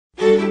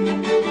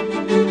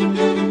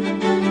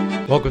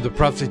Welcome to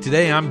Prophecy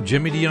Today. I'm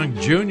Jimmy DeYoung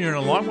Jr., and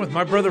along with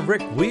my brother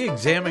Rick, we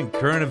examine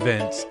current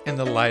events in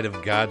the light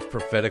of God's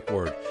prophetic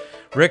word.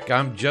 Rick,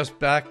 I'm just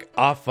back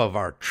off of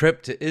our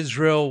trip to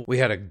Israel. We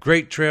had a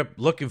great trip.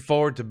 Looking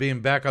forward to being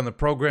back on the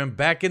program,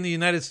 back in the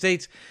United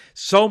States.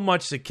 So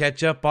much to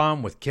catch up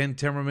on with Ken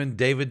Timmerman,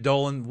 Dave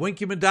Dolan.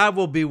 Winky Medad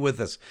will be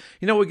with us.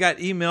 You know, we got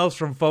emails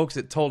from folks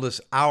that told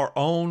us our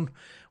own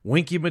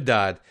Winky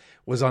Medad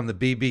was on the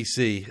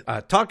BBC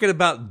talking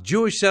about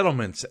Jewish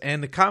settlements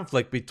and the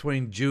conflict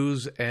between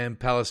Jews and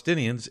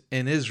Palestinians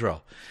in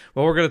Israel.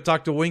 Well, we're going to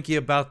talk to Winky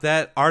about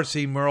that.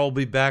 R.C. Morro will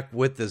be back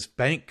with this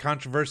bank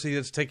controversy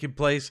that's taking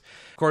place.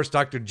 Of course,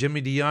 Dr.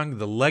 Jimmy DeYoung,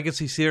 the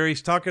Legacy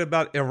series, talking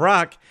about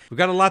Iraq. We've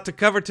got a lot to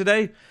cover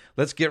today.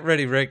 Let's get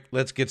ready, Rick.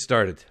 Let's get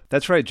started.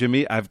 That's right,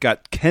 Jimmy. I've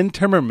got Ken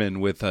Timmerman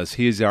with us.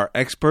 He is our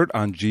expert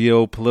on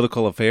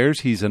geopolitical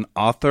affairs. He's an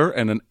author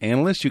and an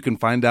analyst. You can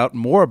find out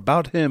more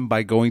about him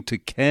by going to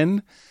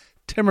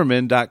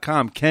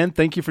kentimmerman.com. Ken,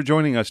 thank you for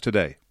joining us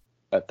today.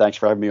 Thanks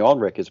for having me on,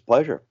 Rick. It's a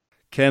pleasure.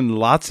 Ken,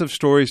 lots of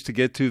stories to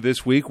get to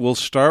this week. We'll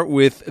start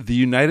with the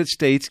United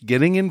States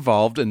getting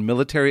involved in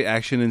military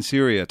action in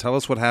Syria. Tell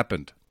us what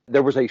happened.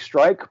 There was a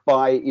strike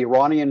by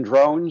Iranian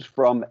drones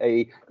from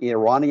an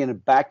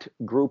Iranian-backed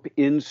group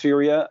in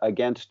Syria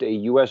against a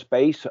U.S.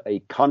 base. A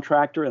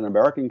contractor, an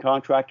American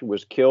contractor,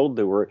 was killed.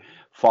 There were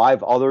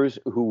 5 others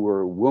who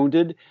were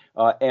wounded.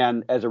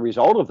 And as a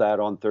result of that,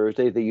 on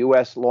Thursday, the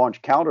U.S.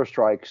 launched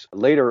counterstrikes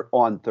later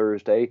on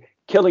Thursday,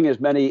 killing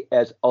as many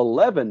as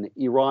 11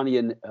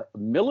 Iranian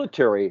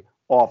military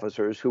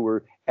officers who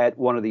were at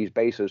one of these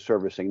bases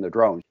servicing the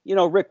drones. You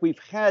know, Rick, we've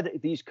had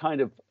these kind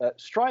of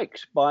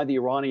strikes by the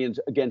Iranians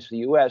against the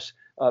U.S.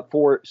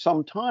 For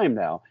some time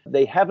now.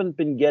 They haven't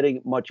been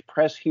getting much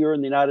press here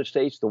in the United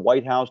States. The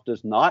White House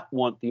does not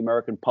want the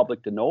American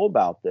public to know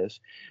about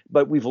this.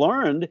 But we've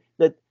learned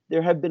that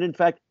there have been, in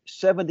fact,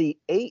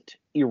 78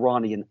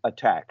 Iranian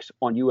attacks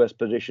on U.S.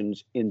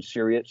 positions in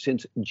Syria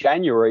since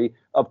January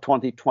of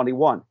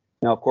 2021.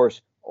 Now, of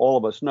course, all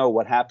of us know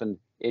what happened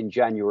in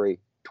January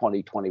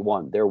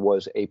 2021. There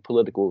was a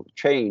political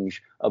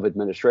change of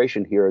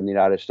administration here in the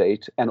United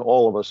States, and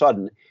all of a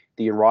sudden,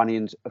 the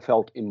Iranians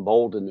felt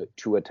emboldened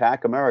to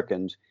attack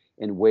Americans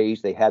in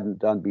ways they hadn't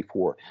done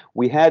before.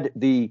 We had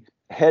the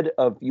head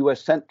of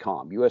U.S.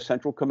 CENTCOM, U.S.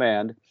 Central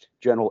Command,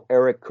 General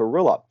Eric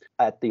Kurilla,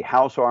 at the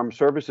House Armed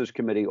Services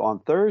Committee on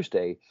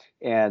Thursday,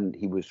 and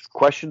he was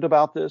questioned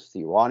about this,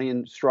 the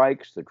Iranian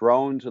strikes, the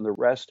drones, and the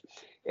rest,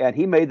 and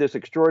he made this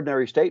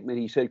extraordinary statement.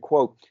 He said,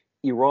 quote,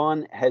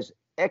 Iran has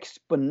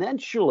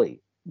exponentially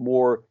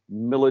more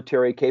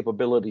military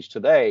capabilities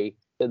today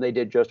than they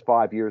did just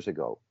 5 years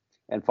ago.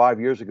 And 5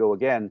 years ago,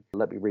 again,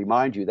 let me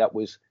remind you, that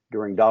was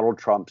during Donald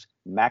Trump's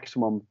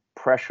maximum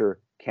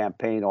pressure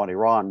campaign on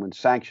Iran when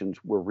sanctions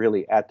were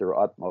really at their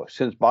utmost.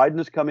 Since Biden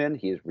has come in,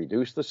 he has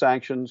reduced the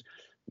sanctions.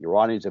 The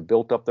Iranians have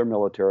built up their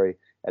military.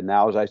 And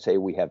now, as I say,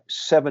 we have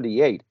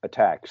 78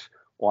 attacks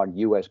on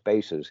U.S.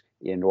 bases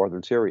in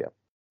northern Syria.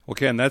 Well,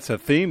 Ken, that's a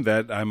theme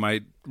that I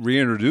might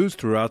reintroduce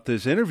throughout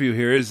this interview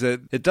here, is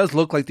that it does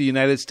look like the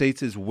United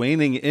States'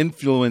 waning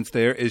influence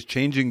there is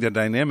changing the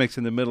dynamics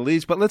in the Middle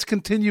East. But let's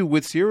continue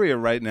with Syria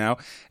right now.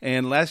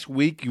 And last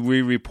week,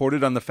 we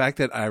reported on the fact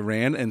that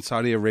Iran and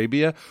Saudi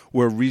Arabia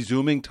were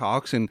resuming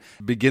talks and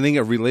beginning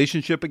a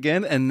relationship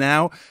again. And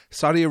now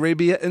Saudi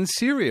Arabia and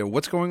Syria.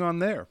 What's going on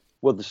there?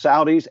 Well, the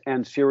Saudis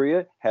and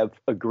Syria have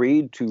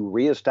agreed to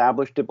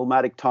reestablish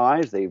diplomatic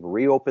ties. They've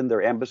reopened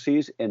their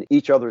embassies in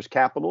each other's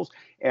capitals.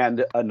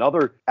 And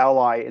another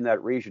ally in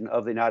that region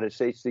of the United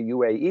States, the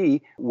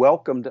UAE,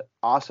 welcomed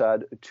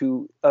Assad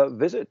to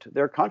visit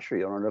their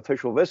country on an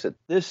official visit.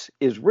 This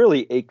is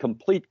really a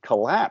complete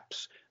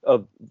collapse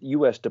of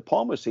U.S.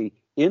 diplomacy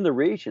in the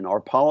region.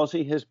 Our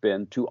policy has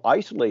been to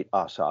isolate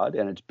Assad,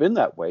 and it's been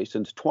that way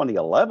since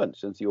 2011,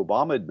 since the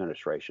Obama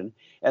administration.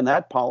 And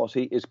that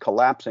policy is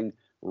collapsing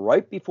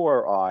right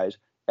before our eyes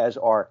as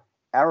our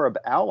Arab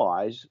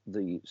allies,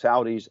 the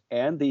Saudis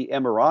and the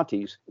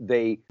Emiratis,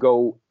 they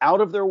go out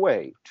of their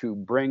way to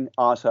bring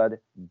Assad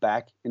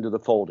back into the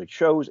fold. It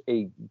shows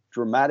a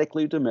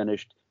dramatically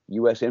diminished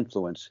U.S.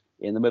 influence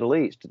in the Middle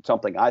East. It's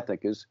something I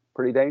think is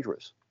pretty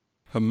dangerous.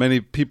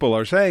 Many people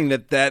are saying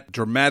that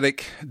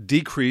dramatic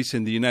decrease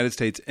in the United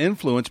States'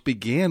 influence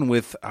began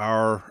with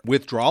our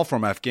withdrawal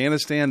from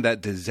Afghanistan,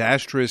 that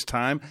disastrous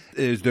time.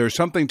 Is there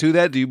something to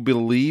that? Do you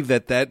believe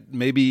that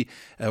maybe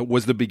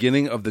was the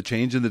beginning of the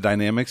change in the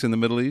dynamics in the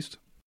Middle East?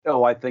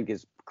 Oh, I think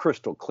it's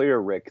crystal clear,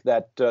 Rick,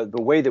 that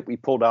the way that we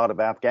pulled out of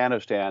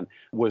Afghanistan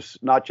was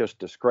not just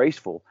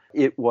disgraceful.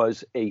 It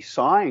was a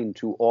sign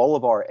to all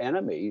of our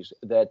enemies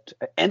that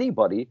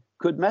anybody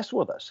could mess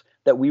with us,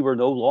 that we were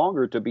no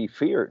longer to be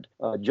feared.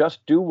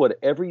 Just do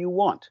whatever you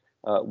want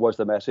was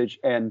the message,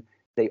 and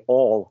they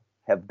all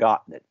have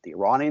gotten it. The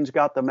Iranians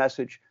got the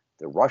message.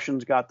 The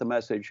Russians got the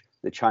message.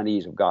 The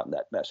Chinese have gotten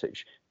that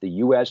message. The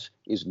U.S.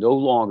 is no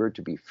longer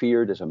to be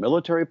feared as a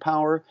military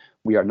power.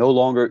 We are no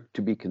longer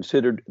to be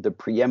considered the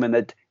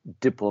preeminent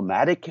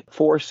diplomatic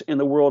force in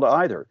the world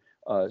either.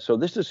 So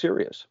this is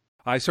serious.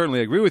 I certainly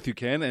agree with you,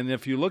 Ken. And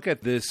if you look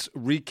at this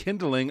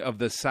rekindling of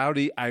the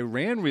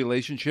Saudi-Iran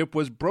relationship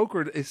was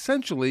brokered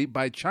essentially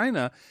by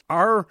China.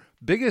 Our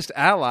biggest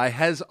ally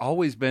has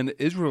always been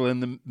Israel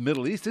in the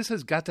Middle East. This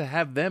has got to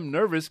have them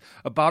nervous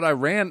about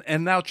Iran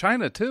and now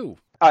China, too.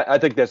 I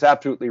think that's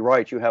absolutely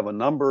right. You have a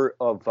number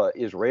of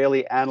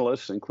Israeli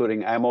analysts,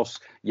 including Amos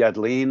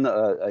Yadlin,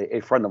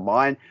 a friend of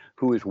mine,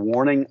 who is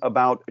warning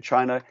about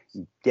China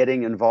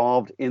getting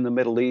involved in the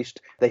Middle East.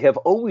 They have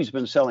always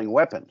been selling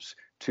weapons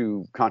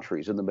to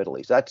countries in the Middle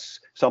East. That's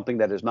something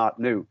that is not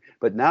new.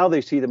 But now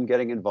they see them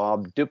getting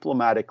involved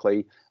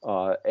diplomatically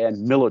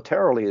and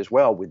militarily as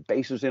well, with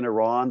bases in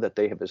Iran that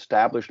they have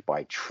established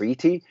by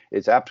treaty.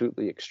 It's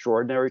absolutely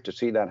extraordinary to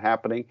see that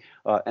happening.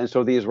 And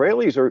so the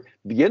Israelis are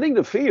beginning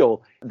to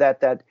feel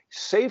that that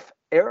safe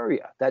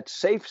area, that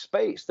safe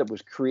space that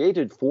was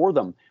created for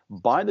them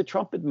by the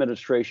Trump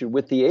administration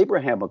with the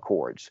Abraham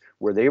Accords,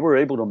 where they were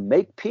able to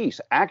make peace,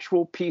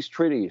 actual peace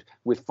treaties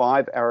with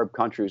 5 Arab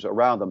countries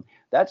around them,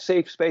 that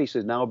safe space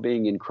is now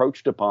being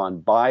encroached upon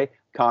by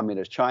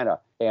communist China.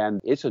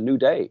 And it's a new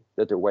day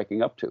that they're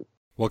waking up to.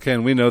 Well,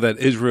 Ken, we know that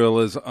Israel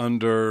is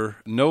under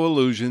no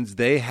illusions.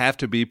 They have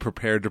to be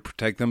prepared to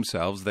protect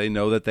themselves. They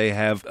know that they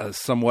have a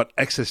somewhat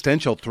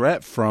existential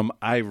threat from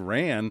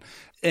Iran,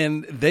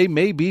 and they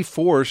may be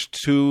forced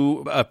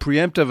to a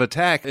preemptive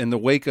attack in the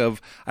wake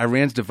of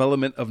Iran's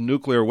development of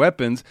nuclear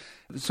weapons.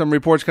 Some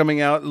reports coming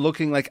out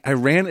looking like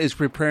Iran is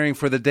preparing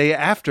for the day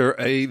after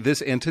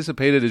this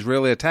anticipated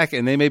Israeli attack,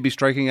 and they may be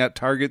striking out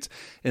targets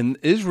in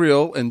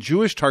Israel and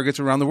Jewish targets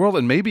around the world,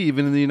 and maybe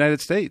even in the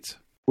United States.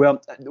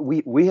 Well,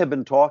 we have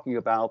been talking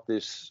about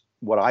this,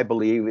 what I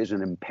believe is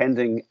an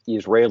impending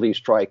Israeli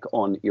strike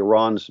on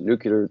Iran's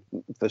nuclear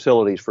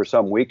facilities for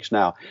some weeks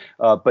now.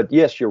 But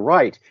yes, you're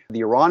right.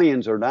 The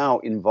Iranians are now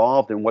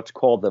involved in what's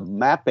called the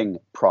mapping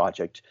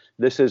project.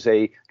 This is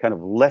a kind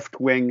of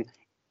left-wing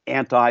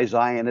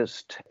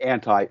anti-Zionist,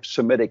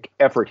 anti-Semitic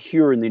effort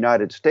here in the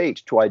United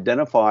States to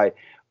identify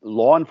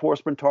law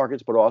enforcement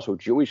targets, but also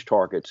Jewish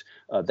targets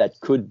that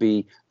could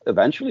be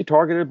eventually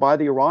targeted by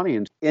the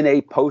Iranians in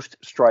a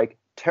post-strike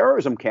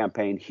terrorism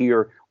campaign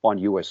here on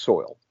U.S.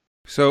 soil.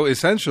 So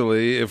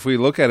essentially, if we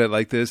look at it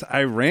like this,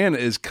 Iran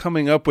is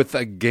coming up with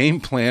a game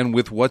plan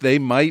with what they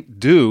might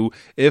do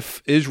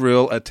if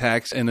Israel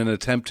attacks in an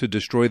attempt to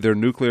destroy their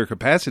nuclear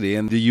capacity.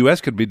 And the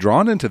U.S. could be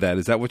drawn into that.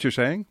 Is that what you're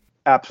saying?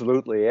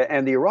 Absolutely.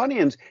 And the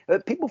Iranians,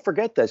 people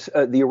forget this,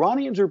 the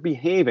Iranians are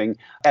behaving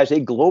as a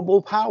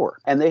global power.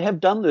 And they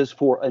have done this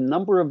for a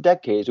number of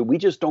decades, and we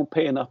just don't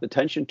pay enough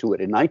attention to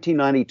it. In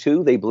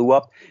 1992, they blew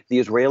up the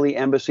Israeli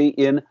embassy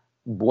in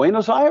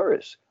Buenos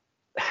Aires,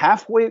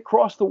 halfway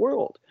across the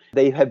world.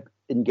 They have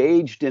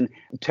engaged in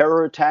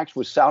terror attacks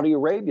with Saudi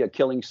Arabia,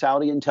 killing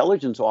Saudi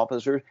intelligence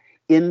officers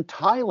in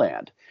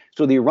Thailand.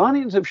 So the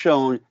Iranians have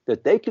shown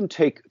that they can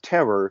take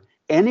terror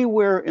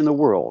anywhere in the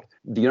world.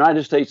 The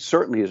United States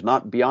certainly is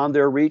not beyond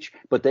their reach,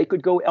 but they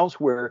could go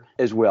elsewhere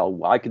as well.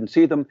 I can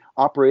see them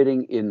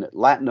operating in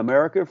Latin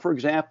America, for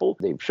example.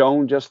 They've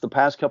shown just the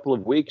past couple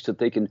of weeks that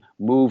they can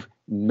move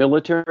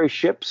military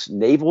ships,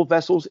 naval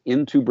vessels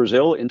into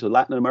Brazil, into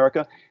Latin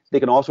America. They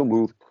can also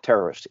move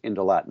terrorists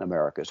into Latin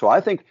America. So I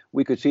think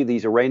we could see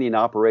these Iranian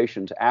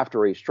operations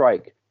after a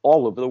strike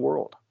all over the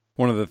world.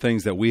 One of the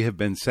things that we have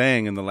been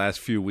saying in the last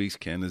few weeks,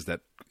 Ken, is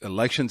that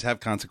elections have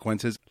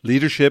consequences,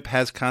 leadership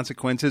has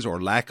consequences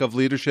or lack of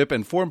leadership,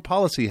 and foreign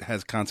policy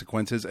has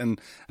consequences,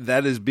 and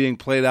that is being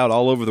played out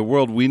all over the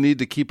world. We need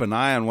to keep an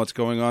eye on what's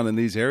going on in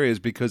these areas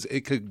because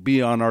it could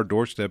be on our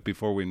doorstep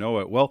before we know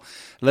it. Well,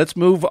 let's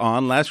move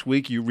on. Last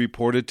week, you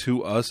reported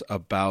to us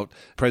about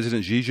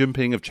President Xi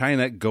Jinping of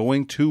China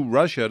going to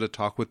Russia to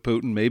talk with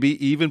Putin,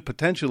 maybe even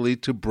potentially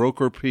to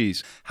broker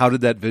peace. How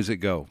did that visit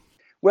go?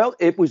 Well,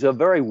 it was a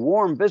very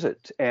warm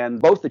visit,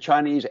 and both the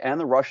Chinese and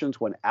the Russians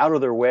went out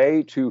of their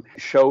way to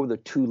show the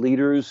two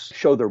leaders,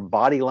 show their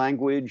body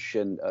language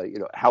and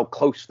how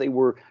close they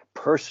were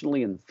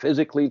personally and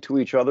physically to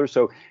each other.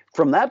 So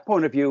from that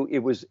point of view, it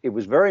was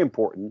very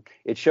important.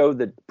 It showed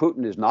that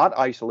Putin is not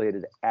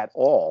isolated at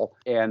all,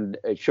 and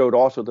it showed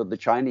also that the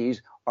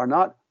Chinese are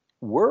not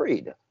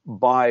worried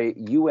by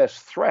U.S.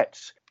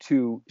 threats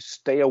to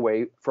stay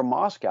away from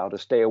Moscow, to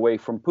stay away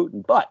from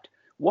Putin. But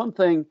one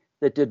thing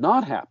that did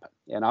not happen,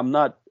 and I'm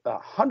not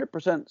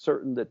 100%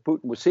 certain that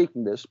Putin was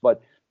seeking this,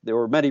 but there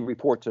were many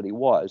reports that he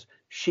was.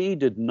 Xi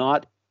did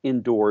not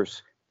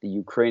endorse the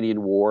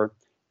Ukrainian war.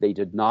 They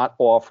did not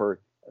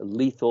offer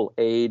lethal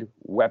aid,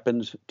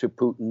 weapons to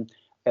Putin.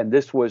 And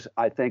this was,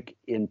 I think,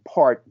 in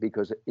part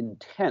because of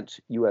intense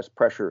U.S.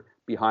 pressure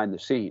behind the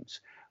scenes.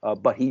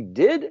 But he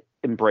did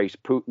embrace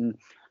Putin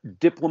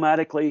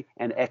diplomatically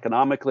and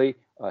economically.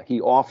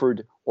 He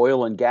offered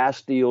oil and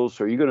gas deals.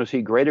 So you're going to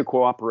see greater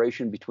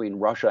cooperation between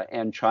Russia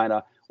and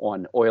China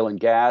on oil and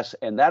gas.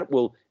 And that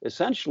will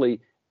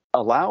essentially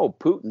allow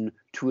Putin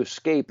to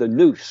escape the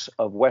noose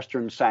of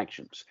Western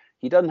sanctions.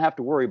 He doesn't have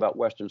to worry about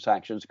Western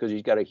sanctions because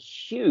he's got a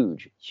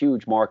huge,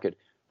 huge market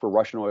for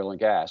Russian oil and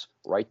gas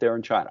right there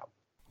in China.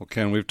 Well,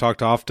 Ken, we've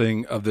talked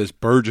often of this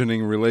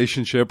burgeoning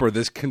relationship or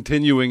this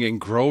continuing and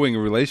growing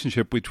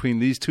relationship between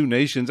these two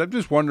nations. I'm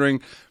just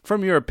wondering,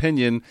 from your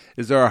opinion,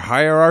 is there a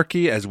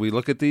hierarchy as we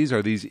look at these?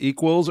 Are these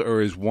equals or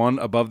is one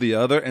above the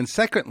other? And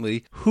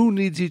secondly, who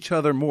needs each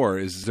other more?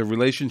 Is the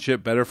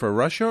relationship better for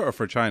Russia or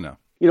for China?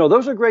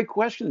 Those are great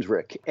questions,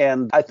 Rick.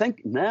 And I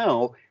think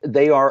now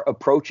they are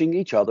approaching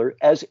each other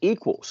as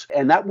equals.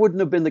 And that wouldn't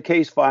have been the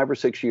case 5 or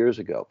 6 years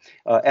ago.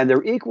 And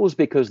they're equals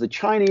because the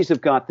Chinese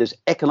have got this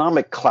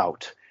economic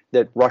clout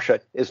that Russia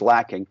is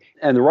lacking.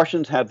 And the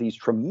Russians have these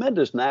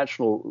tremendous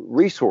national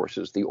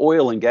resources, the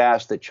oil and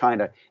gas that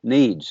China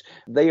needs.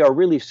 They are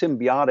really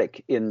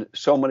symbiotic in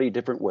so many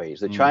different ways.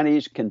 The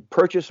Chinese can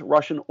purchase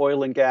Russian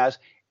oil and gas,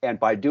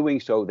 and by doing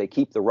so, they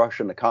keep the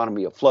Russian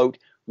economy afloat,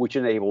 which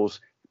enables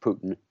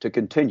Putin to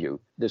continue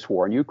this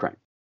war in Ukraine.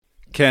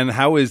 Ken,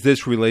 how is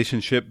this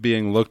relationship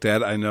being looked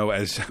at? I know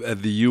as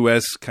the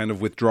U.S. kind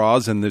of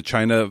withdraws and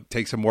China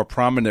takes a more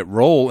prominent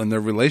role in their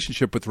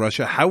relationship with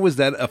Russia, how is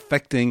that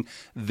affecting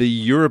the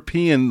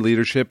European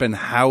leadership and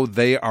how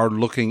they are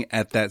looking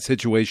at that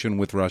situation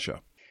with Russia?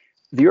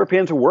 The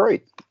Europeans are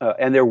worried,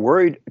 and they're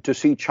worried to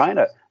see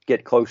China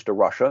get close to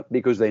Russia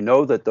because they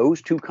know that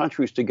those two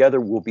countries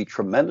together will be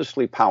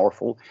tremendously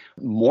powerful,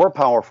 more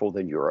powerful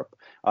than Europe.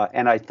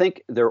 And I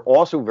think they're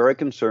also very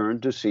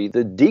concerned to see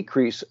the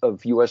decrease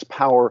of U.S.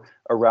 power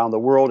around the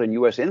world and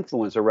U.S.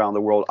 influence around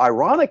the world.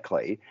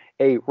 Ironically,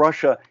 a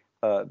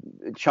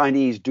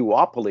Russia-Chinese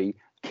duopoly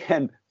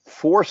can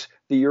force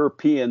the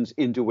Europeans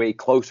into a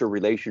closer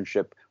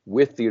relationship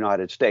with the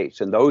United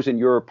States. And those in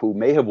Europe who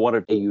may have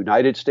wanted a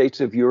United States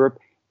of Europe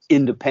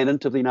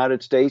independent of the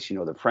United States.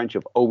 The French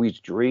have always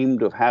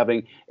dreamed of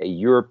having a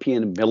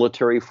European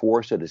military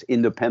force that is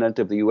independent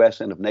of the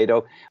U.S. and of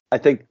NATO. I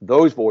think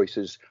those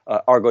voices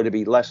are going to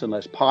be less and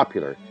less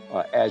popular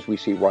as we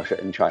see Russia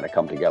and China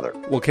come together.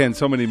 Well, Ken,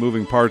 so many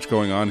moving parts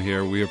going on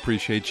here. We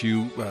appreciate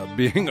you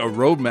being a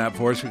roadmap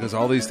for us because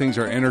all these things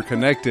are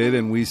interconnected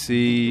and we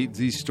see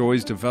these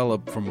stories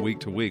develop from week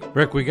to week.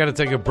 Rick, we got to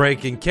take a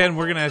break. And Ken,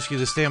 we're going to ask you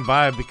to stand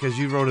by because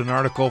you wrote an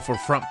article for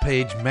Front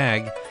Page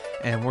Mag.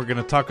 And we're going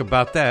to talk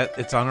about that.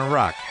 It's on a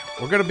rock.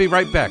 We're going to be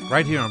right back,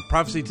 right here on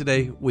Prophecy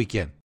Today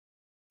Weekend.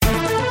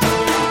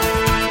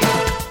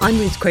 I'm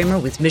Ruth Kramer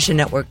with Mission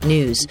Network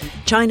News.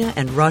 China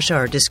and Russia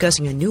are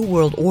discussing a new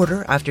world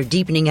order after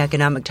deepening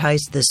economic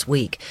ties this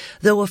week.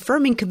 Though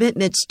affirming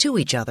commitments to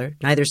each other,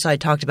 neither side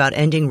talked about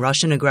ending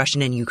Russian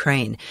aggression in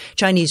Ukraine.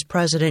 Chinese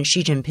President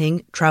Xi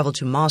Jinping traveled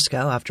to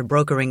Moscow after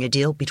brokering a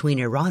deal between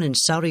Iran and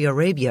Saudi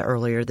Arabia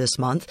earlier this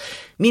month.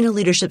 MENA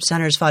Leadership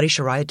Center's Fadi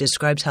Sharayat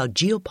describes how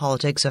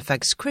geopolitics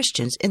affects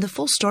Christians in the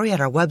full story at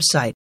our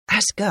website.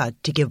 Ask God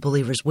to give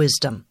believers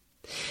wisdom.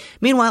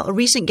 Meanwhile, a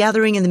recent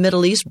gathering in the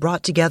Middle East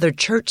brought together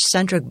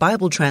church-centric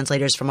Bible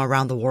translators from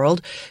around the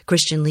world.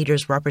 Christian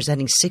leaders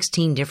representing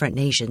 16 different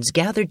nations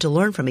gathered to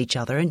learn from each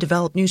other and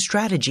develop new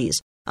strategies.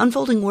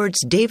 Unfolding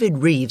Word's David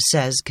Reeves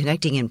says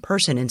connecting in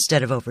person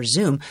instead of over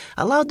Zoom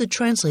allowed the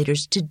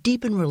translators to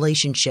deepen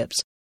relationships.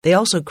 They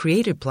also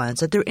created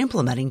plans that they're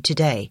implementing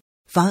today.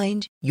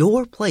 Find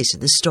your place in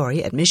the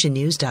story at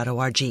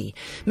missionnews.org.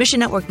 Mission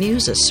Network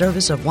News, a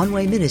service of One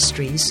Way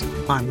Ministries.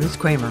 I'm Ruth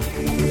Kramer.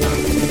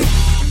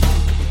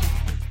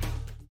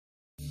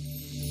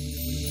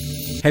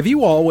 Have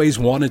you always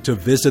wanted to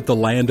visit the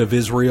land of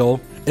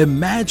Israel?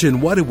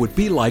 Imagine what it would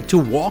be like to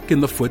walk in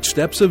the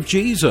footsteps of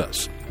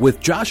Jesus. With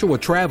Joshua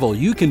Travel,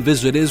 you can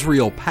visit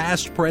Israel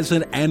past,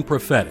 present, and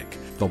prophetic.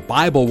 The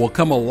Bible will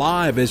come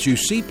alive as you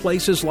see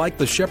places like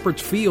the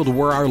Shepherd's Field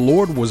where our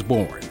Lord was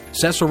born,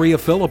 Caesarea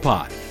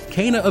Philippi,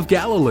 Cana of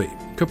Galilee,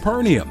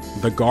 Capernaum,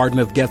 the Garden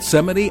of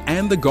Gethsemane,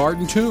 and the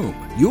Garden Tomb.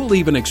 You'll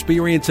even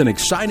experience an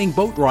exciting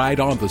boat ride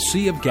on the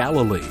Sea of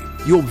Galilee.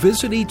 You'll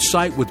visit each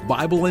site with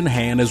Bible in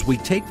hand as we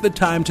take the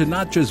time to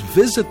not just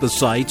visit the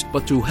sites,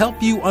 but to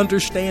help you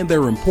understand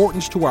their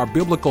importance to our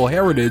biblical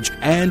heritage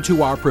and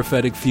to our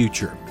prophetic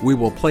future. We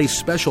will place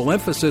special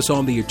emphasis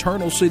on the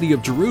eternal city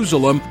of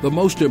Jerusalem, the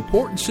most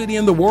important city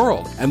in the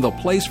world, and the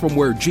place from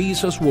where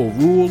Jesus will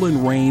rule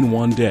and reign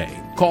one day.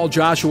 Call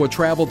Joshua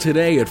Travel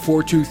today at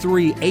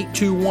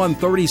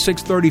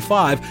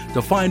 423-821-3635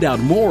 to find out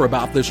more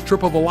about this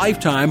trip of a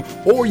lifetime,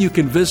 or you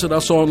can visit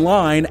us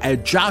online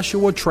at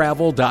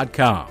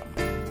joshuatravel.com.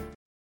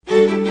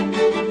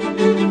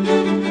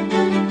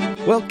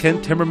 Well,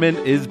 Ken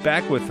Timmerman is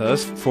back with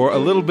us for a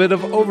little bit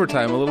of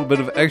overtime, a little bit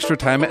of extra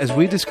time as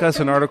we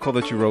discuss an article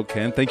that you wrote,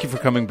 Ken. Thank you for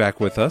coming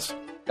back with us.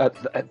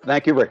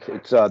 Thank you, Rick.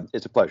 It's a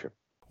pleasure.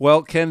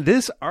 Well, Ken,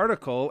 this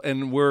article,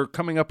 and we're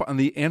coming up on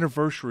the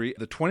anniversary,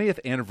 the 20th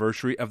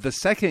anniversary of the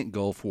Second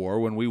Gulf War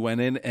when we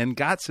went in and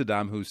got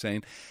Saddam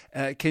Hussein.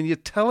 Can you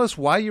tell us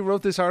why you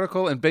wrote this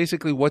article and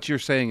basically what you're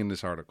saying in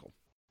this article?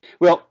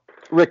 Well,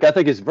 Rick, I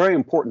think it's very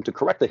important to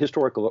correct the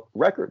historical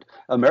record.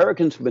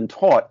 Americans have been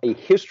taught a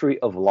history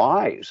of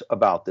lies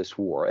about this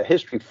war, a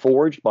history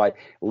forged by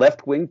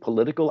left-wing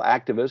political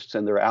activists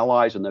and their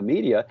allies in the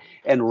media,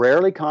 and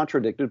rarely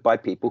contradicted by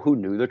people who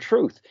knew the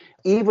truth.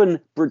 Even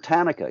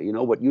Britannica,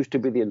 what used to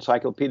be the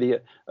Encyclopedia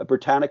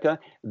Britannica,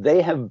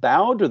 they have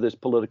bowed to this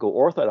political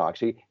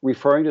orthodoxy,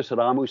 referring to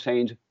Saddam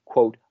Hussein's,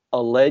 quote,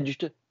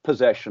 alleged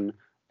possession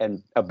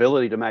and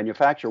ability to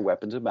manufacture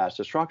weapons of mass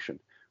destruction.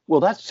 Well,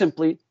 that's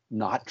simply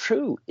not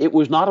true. It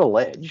was not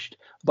alleged,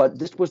 but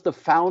this was the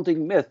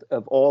founding myth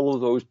of all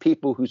of those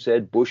people who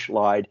said Bush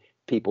lied,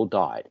 people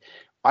died.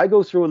 I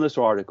go through in this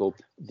article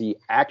the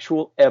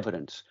actual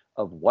evidence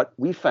of what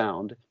we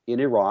found in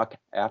Iraq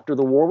after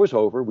the war was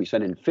over. We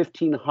sent in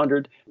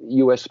 1,500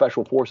 U.S.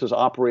 Special Forces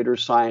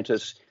operators,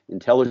 scientists,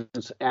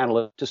 intelligence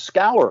analysts to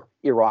scour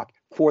Iraq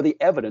for the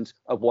evidence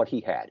of what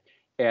he had.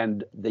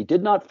 And they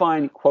did not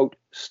find, quote,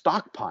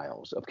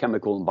 stockpiles of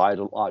chemical and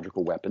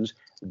biological weapons.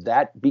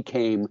 That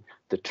became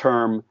the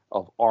term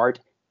of art.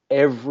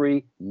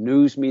 Every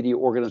news media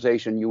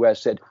organization in the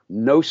U.S. said,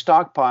 no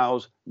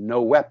stockpiles,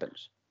 no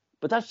weapons.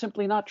 But that's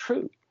simply not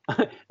true.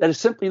 That is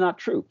simply not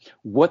true.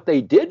 What they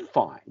did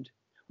find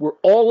were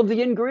all of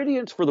the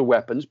ingredients for the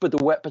weapons, but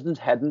the weapons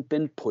hadn't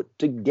been put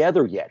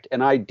together yet.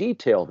 And I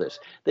detail this.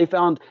 They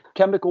found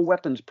chemical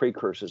weapons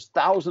precursors,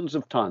 thousands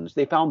of tons.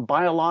 They found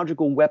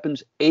biological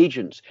weapons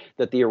agents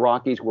that the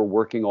Iraqis were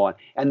working on.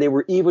 And they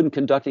were even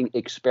conducting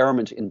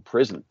experiments in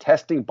prison,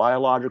 testing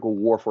biological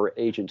warfare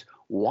agents.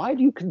 Why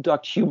do you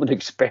conduct human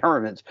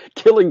experiments,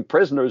 killing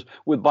prisoners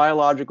with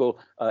biological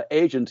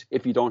agents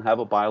if you don't have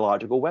a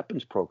biological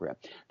weapons program?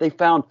 They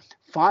found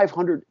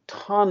 500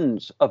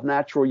 tons of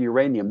natural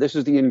uranium. This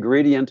is the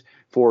ingredient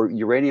for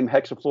uranium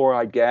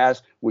hexafluoride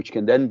gas, which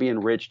can then be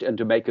enriched and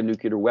to make a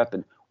nuclear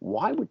weapon.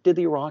 Why did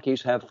the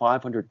Iraqis have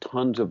 500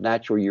 tons of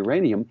natural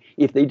uranium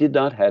if they did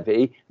not have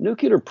a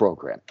nuclear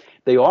program?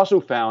 They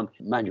also found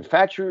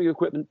manufacturing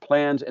equipment,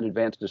 plans, and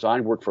advanced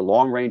design work for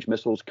long-range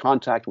missiles,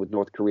 contact with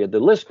North Korea. The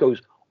list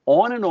goes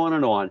on and on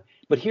and on.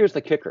 But here's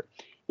the kicker.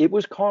 It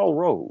was Karl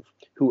Rove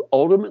who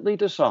ultimately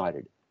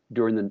decided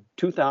during the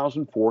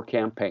 2004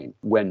 campaign,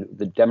 when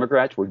the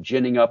Democrats were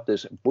ginning up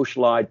this Bush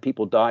lied,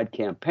 people died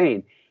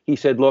campaign, he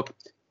said, look,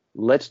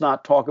 let's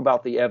not talk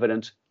about the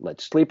evidence.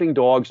 Let sleeping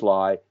dogs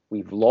lie.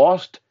 We've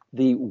lost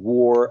the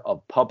war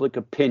of public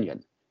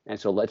opinion, and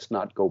so let's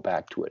not go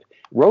back to it.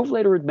 Rove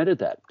later admitted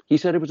that. He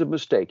said it was a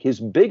mistake, his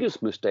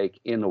biggest mistake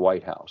in the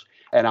White House.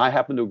 And I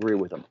happen to agree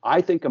with him.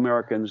 I think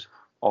Americans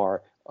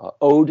are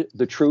owed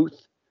the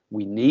truth.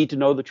 We need to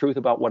know the truth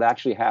about what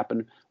actually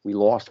happened. We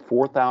lost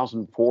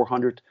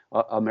 4,400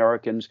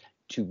 Americans.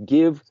 To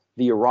give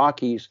the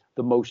Iraqis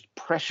the most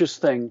precious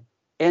thing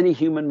any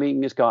human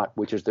being has got,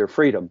 which is their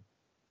freedom.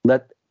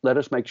 Let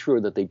us make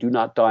sure that they do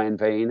not die in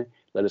vain.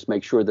 Let us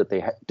make sure that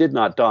they did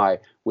not die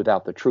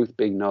without the truth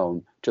being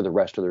known to the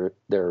rest of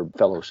their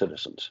fellow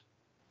citizens.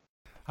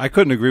 I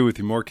couldn't agree with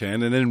you more,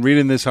 Ken. And in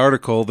reading this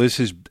article, this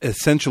is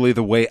essentially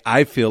the way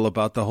I feel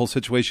about the whole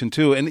situation,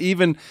 too. And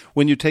even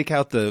when you take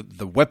out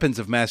the weapons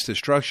of mass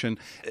destruction,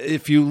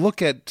 if you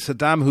look at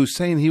Saddam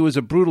Hussein, he was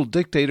a brutal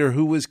dictator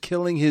who was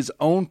killing his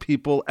own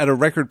people at a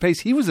record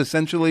pace. He was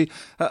essentially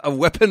a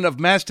weapon of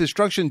mass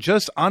destruction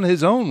just on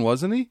his own,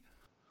 wasn't he?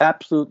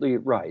 Absolutely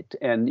right.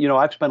 And,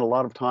 I've spent a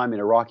lot of time in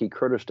Iraqi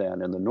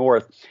Kurdistan in the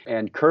north,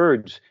 and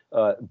Kurds,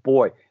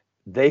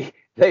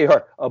 they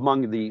are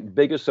among the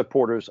biggest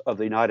supporters of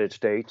the United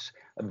States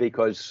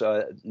because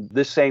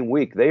this same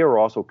week they are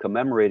also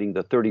commemorating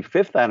the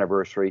 35th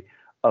anniversary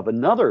of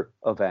another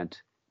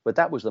event, but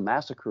that was the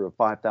massacre of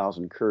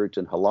 5,000 Kurds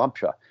in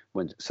Halabja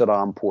when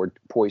Saddam poured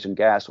poison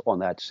gas on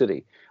that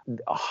city.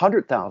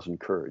 100,000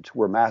 Kurds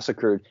were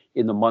massacred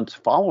in the months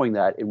following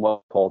that in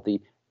what's called the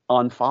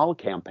Anfal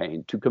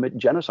campaign to commit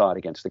genocide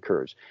against the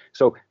Kurds.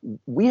 So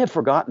we have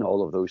forgotten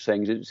all of those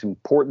things. It's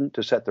important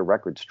to set the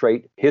record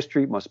straight.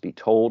 History must be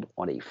told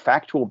on a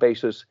factual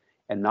basis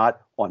and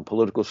not on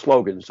political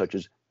slogans such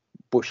as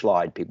Bush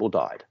lied, people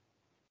died.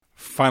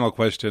 Final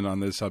question on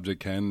this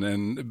subject, Ken,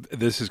 and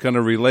this is going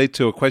to relate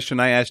to a question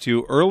I asked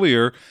you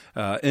earlier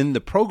in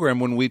the program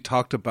when we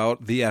talked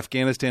about the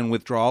Afghanistan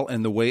withdrawal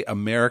and the way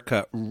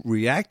America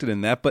reacted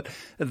in that. But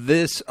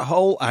this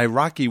whole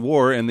Iraqi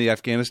war and the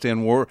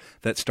Afghanistan war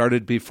that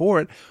started before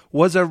it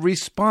was a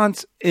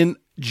response in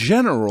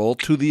general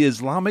to the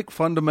Islamic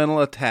fundamental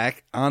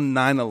attack on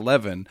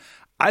 9/11.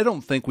 I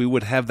don't think we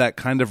would have that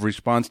kind of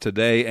response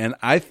today, and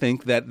I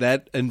think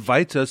that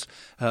invites us,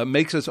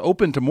 makes us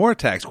open to more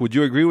attacks. Would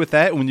you agree with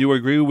that? Would you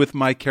agree with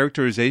my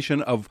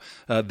characterization of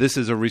this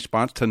is a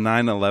response to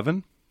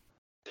 9/11?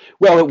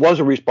 Well, it was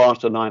a response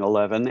to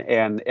 9/11,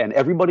 and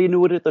everybody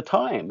knew it at the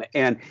time.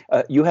 And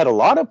you had a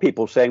lot of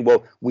people saying,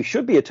 well, we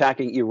should be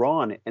attacking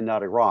Iran and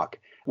not Iraq.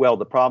 Well,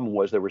 the problem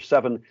was there were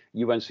 7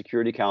 UN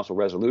Security Council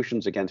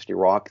resolutions against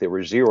Iraq. There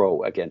were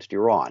 0 against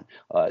Iran.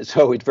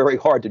 So it's very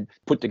hard to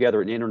put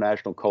together an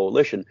international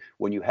coalition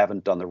when you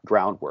haven't done the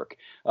groundwork.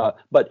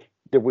 But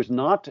there was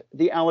not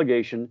the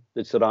allegation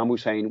that Saddam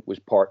Hussein was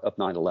part of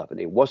 9/11.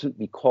 It wasn't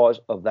because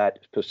of that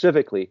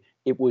specifically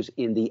It was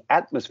in the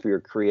atmosphere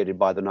created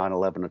by the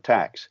 9/11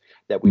 attacks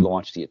that we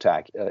launched the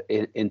attack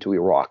into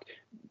Iraq.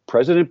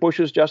 President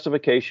Bush's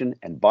justification,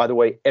 and by the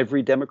way,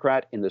 every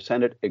Democrat in the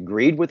Senate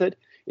agreed with it,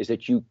 is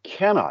that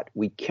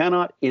we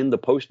cannot in the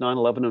post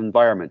 9/11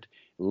 environment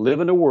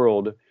live in a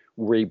world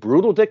where a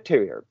brutal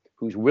dictator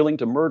who's willing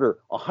to murder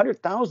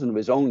 100,000 of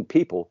his own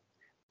people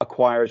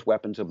acquires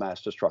weapons of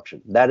mass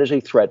destruction. That is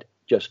a threat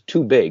just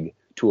too big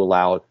to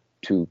allow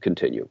to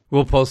continue.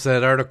 We'll post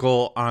that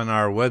article on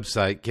our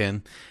website,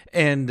 Ken.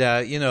 And,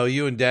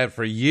 you and Dad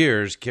for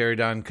years carried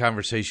on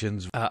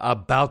conversations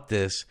about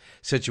this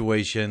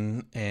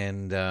situation,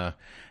 and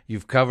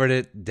you've covered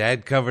it.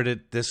 Dad covered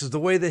it. This is the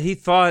way that he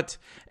thought,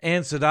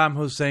 and Saddam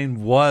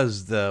Hussein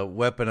was the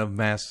weapon of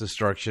mass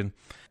destruction.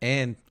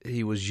 And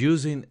he was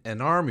using an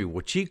army,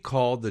 which he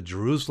called the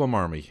Jerusalem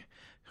Army,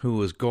 who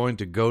was going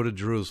to go to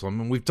Jerusalem.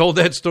 And we've told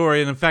that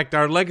story. And in fact,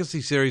 our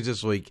legacy series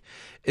this week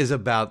is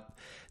about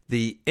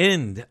the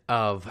end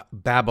of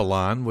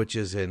Babylon, which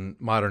is in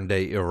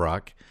modern-day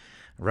Iraq,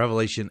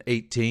 Revelation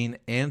 18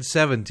 and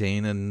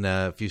 17. And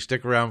if you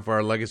stick around for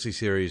our legacy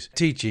series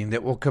teaching,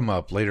 that will come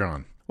up later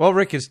on. Well,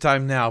 Rick, it's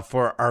time now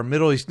for our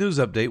Middle East News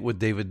Update with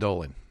David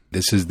Dolan.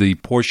 This is the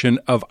portion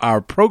of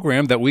our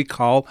program that we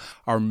call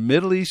our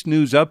Middle East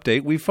News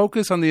Update. We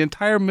focus on the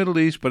entire Middle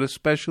East, but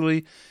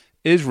especially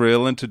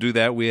Israel. And to do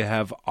that, we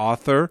have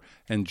author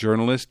and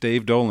journalist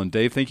Dave Dolan.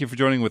 Dave, thank you for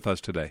joining with us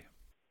today.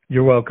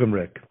 You're welcome,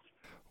 Rick.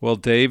 Well,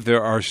 Dave,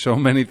 there are so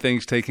many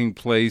things taking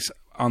place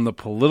on the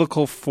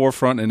political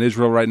forefront in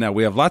Israel right now.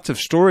 We have lots of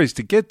stories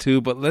to get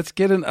to, but let's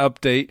get an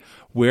update.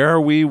 Where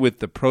are we with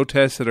the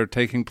protests that are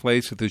taking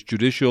place with this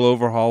judicial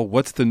overhaul?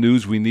 What's the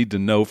news we need to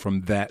know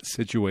from that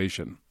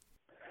situation?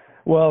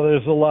 Well,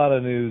 there's a lot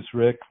of news,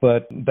 Rick,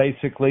 but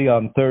basically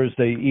on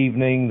Thursday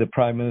evening, the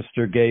Prime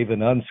Minister gave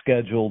an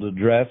unscheduled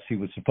address. He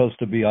was supposed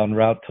to be en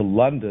route to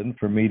London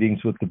for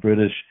meetings with the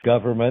British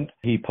government.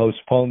 He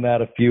postponed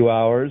that a few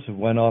hours,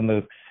 went on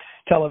the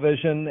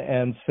television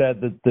and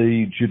said that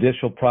the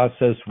judicial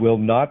process will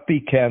not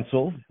be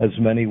canceled, as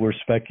many were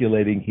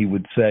speculating he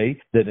would say,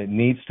 that it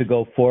needs to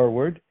go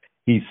forward.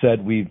 He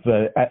said, we've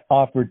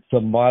offered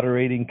some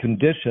moderating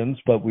conditions,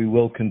 but we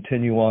will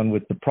continue on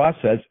with the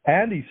process.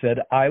 And he said,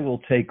 I will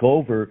take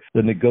over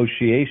the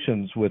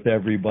negotiations with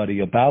everybody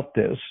about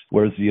this,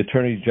 whereas the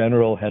Attorney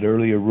General had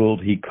earlier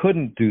ruled he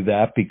couldn't do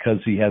that because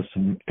he has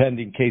some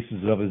pending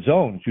cases of his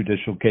own,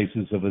 judicial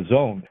cases of his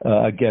own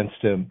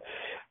against him.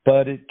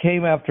 But it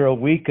came after a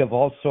week of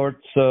all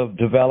sorts of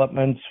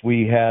developments.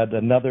 We had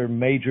another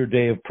major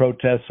day of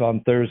protests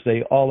on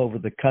Thursday all over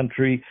the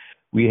country.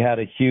 We had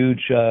a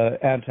huge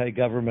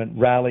anti-government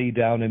rally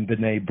down in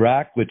Bnei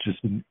Brak, which is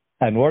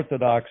an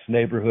Orthodox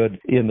neighborhood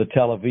in the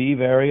Tel Aviv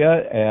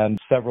area, and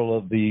several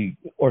of the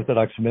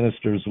Orthodox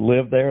ministers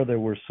live there. There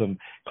were some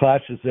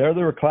clashes there.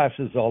 There were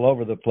clashes all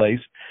over the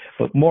place.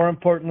 But more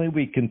importantly,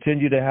 we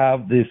continue to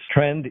have this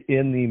trend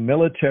in the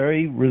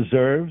military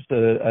reserves,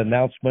 the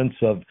announcements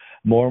of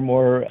more and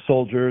more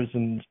soldiers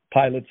and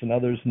pilots and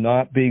others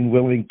not being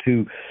willing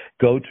to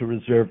go to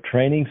reserve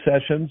training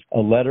sessions. A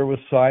letter was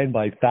signed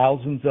by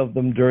thousands of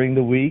them during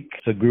the week.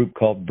 It's a group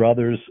called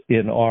Brothers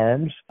in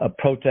Arms,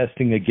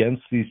 protesting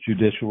against these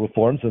judicial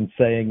reforms and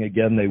saying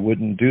again they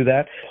wouldn't do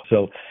that.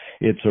 So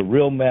it's a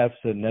real mess,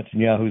 and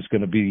Netanyahu's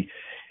going to be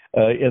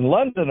in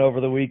London over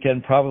the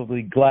weekend,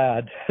 probably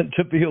glad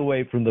to be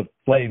away from the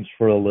flames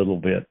for a little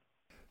bit.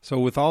 So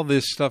with all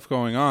this stuff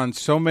going on,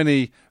 so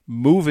many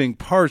moving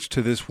parts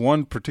to this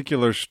one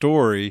particular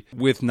story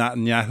with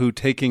Netanyahu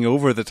taking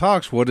over the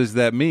talks, what does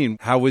that mean?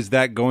 How is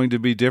that going to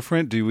be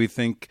different? Do we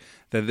think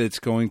that it's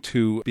going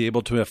to be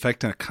able to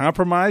affect a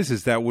compromise?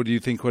 Is that what do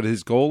you think what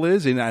his goal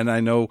is? And I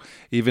know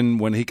even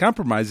when he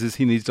compromises,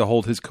 he needs to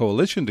hold his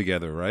coalition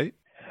together, right?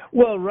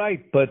 Well,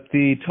 right, but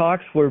the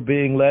talks were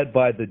being led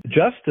by the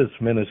Justice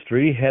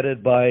Ministry,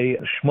 headed by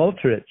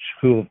Smotrich,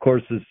 who, of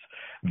course, is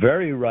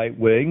very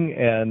right-wing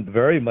and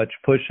very much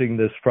pushing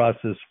this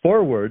process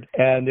forward.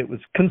 And it was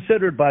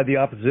considered by the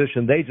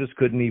opposition, they just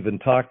couldn't even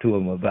talk to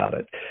him about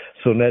it.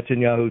 So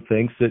Netanyahu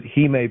thinks that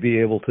he may be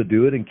able to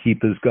do it and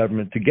keep his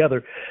government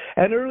together.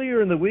 And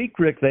earlier in the week,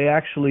 Rick, they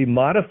actually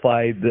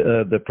modified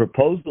the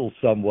proposal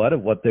somewhat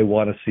of what they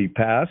want to see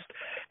passed.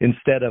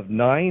 Instead of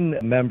 9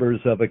 members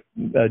of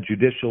a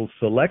judicial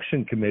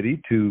selection committee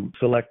to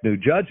select new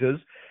judges,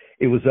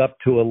 it was up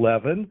to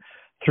 11.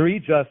 3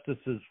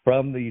 justices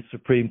from the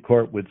Supreme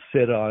Court would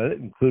sit on it,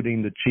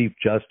 including the Chief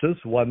Justice.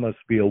 One must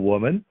be a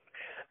woman.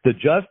 The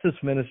Justice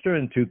Minister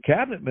and 2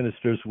 cabinet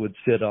ministers would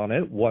sit on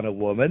it, 1 a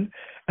woman,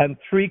 and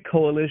 3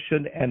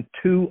 coalition and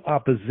 2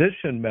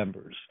 opposition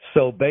members.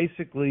 So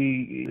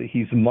basically,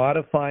 he's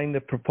modifying the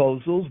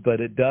proposals,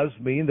 but it does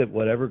mean that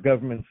whatever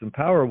government's in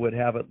power would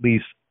have at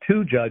least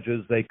 2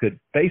 judges they could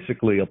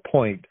basically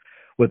appoint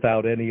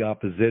without any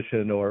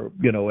opposition or,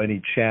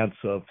 any chance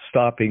of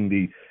stopping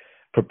the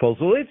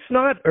proposal. It's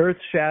not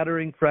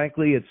earth-shattering,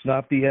 frankly. It's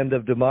not the end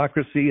of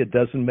democracy. It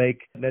doesn't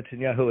make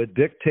Netanyahu a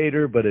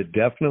dictator, but it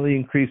definitely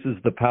increases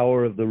the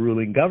power of the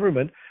ruling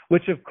government,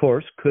 which, of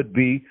course, could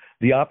be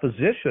the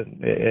opposition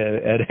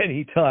at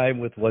any time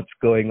with what's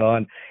going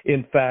on.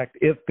 In fact,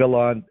 if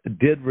Gallant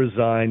did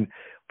resign,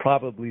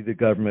 probably the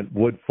government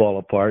would fall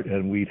apart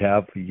and we'd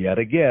have yet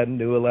again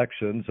new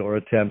elections or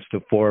attempts to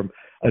form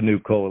a new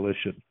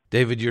coalition.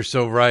 David, you're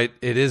so right.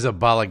 It is a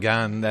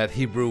balagan, that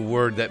Hebrew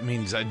word that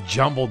means a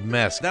jumbled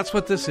mess. That's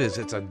what this is.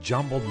 It's a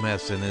jumbled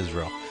mess in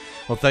Israel.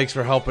 Well, thanks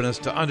for helping us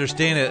to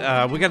understand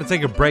it. We got to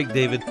take a break,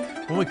 David.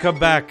 When we come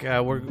back,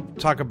 we're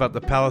talking about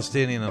the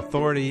Palestinian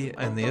Authority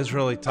and the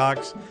Israeli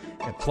talks,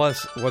 and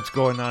plus what's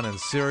going on in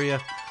Syria.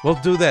 We'll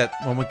do that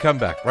when we come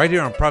back, right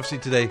here on Prophecy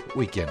Today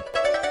Weekend.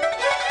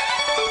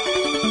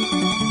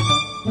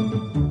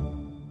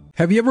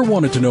 Have you ever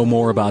wanted to know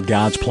more about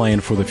God's plan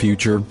for the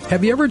future?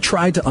 Have you ever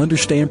tried to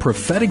understand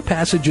prophetic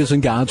passages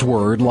in God's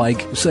Word,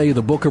 like, say,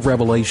 the book of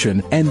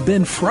Revelation, and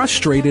been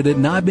frustrated at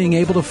not being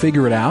able to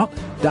figure it out?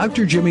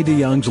 Dr. Jimmy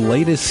DeYoung's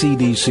latest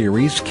CD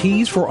series,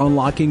 Keys for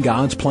Unlocking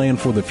God's Plan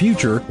for the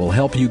Future, will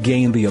help you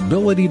gain the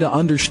ability to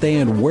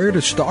understand where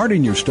to start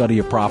in your study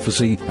of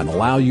prophecy and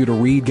allow you to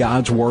read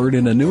God's Word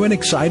in a new and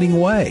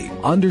exciting way.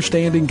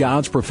 Understanding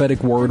God's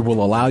prophetic Word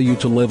will allow you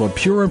to live a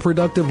pure and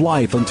productive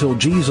life until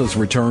Jesus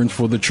returns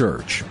for the church.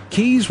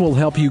 Keys will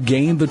help you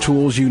gain the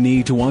tools you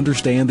need to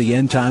understand the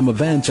end-time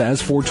events as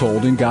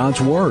foretold in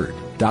God's Word.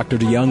 Dr.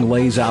 DeYoung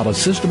lays out a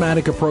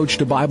systematic approach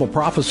to Bible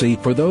prophecy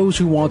for those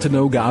who want to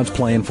know God's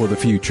plan for the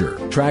future.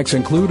 Tracks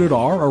included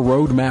are A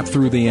Roadmap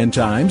Through the End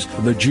Times,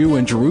 The Jew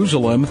in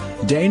Jerusalem,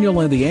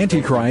 Daniel and the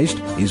Antichrist,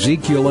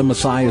 Ezekiel and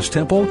Messiah's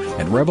Temple,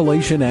 and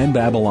Revelation and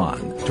Babylon.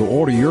 To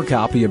order your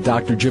copy of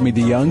Dr. Jimmy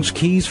DeYoung's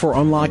Keys for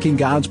Unlocking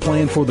God's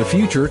Plan for the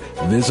Future,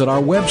 visit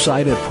our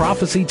website at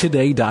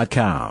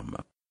prophecytoday.com.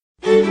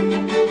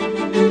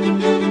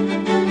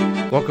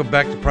 Welcome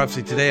back to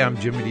Prophecy Today. I'm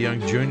Jimmy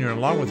DeYoung Jr.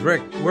 Along with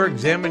Rick, we're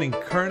examining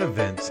current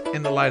events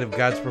in the light of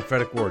God's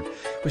prophetic word.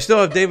 We still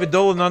have David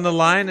Dolan on the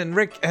line, and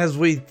Rick, as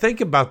we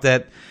think about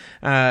that,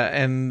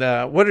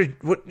 what are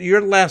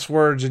your last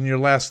words and your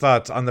last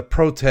thoughts on the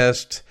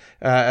protest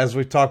as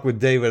we talk with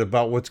David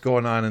about what's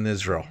going on in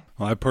Israel?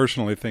 Well, I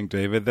personally think,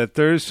 David, that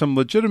there's some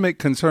legitimate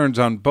concerns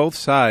on both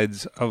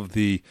sides of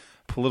the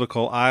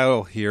political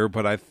aisle here,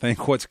 but I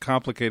think what's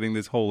complicating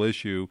this whole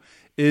issue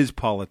is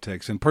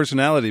politics and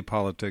personality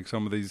politics.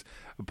 Some of these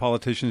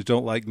politicians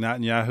don't like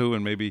Netanyahu,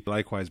 and maybe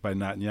likewise by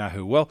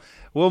Netanyahu. Well,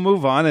 we'll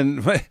move on.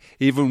 And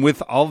even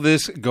with all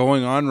this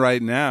going on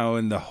right now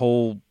and the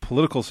whole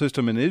political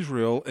system in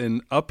Israel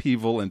in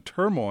upheaval and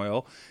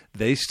turmoil,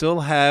 they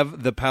still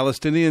have the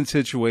Palestinian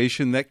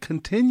situation that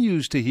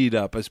continues to heat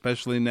up,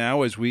 especially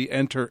now as we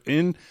enter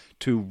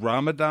into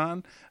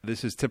Ramadan.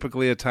 This is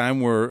typically a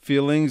time where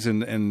feelings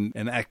and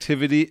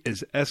activity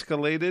is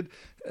escalated.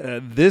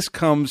 This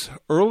comes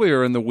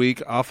earlier in the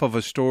week off of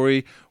a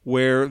story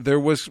where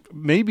there was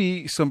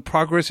maybe some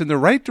progress in the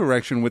right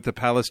direction with the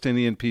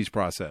Palestinian peace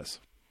process.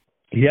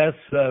 Yes,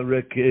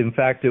 Rick. In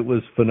fact, it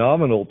was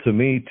phenomenal to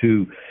me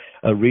to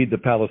read the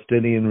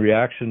Palestinian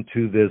reaction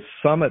to this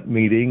summit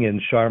meeting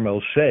in Sharm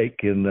el-Sheikh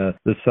in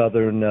the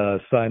southern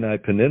Sinai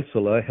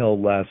Peninsula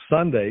held last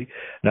Sunday.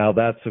 Now,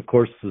 that's, of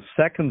course, the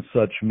second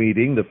such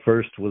meeting. The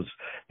first was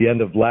the end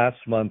of last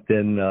month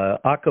in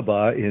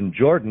Aqaba in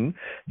Jordan.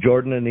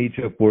 Jordan and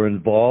Egypt were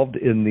involved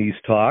in these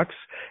talks,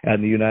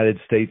 and the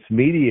United States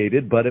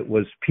mediated, but it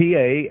was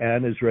PA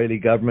and Israeli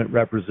government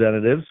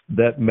representatives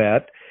that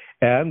met,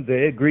 and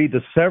they agreed to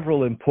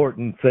several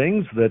important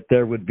things: that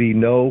there would be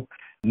no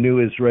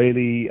new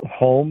Israeli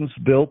homes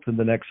built in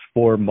the next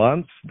 4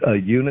 months,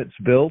 units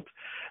built,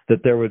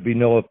 that there would be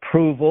no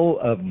approval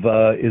of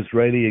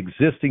Israeli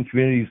existing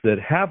communities that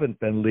haven't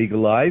been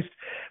legalized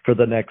for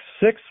the next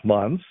 6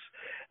 months.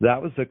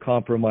 That was a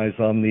compromise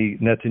on the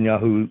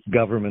Netanyahu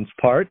government's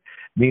part.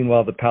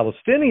 Meanwhile, the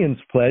Palestinians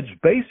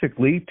pledged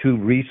basically to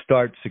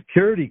restart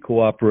security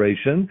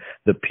cooperation,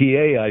 the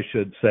PA, I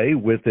should say,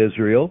 with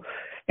Israel,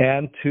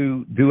 and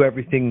to do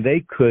everything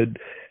they could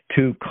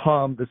to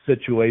calm the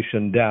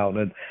situation down.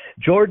 And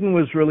Jordan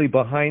was really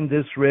behind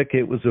this, Rick.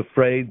 It was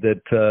afraid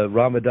that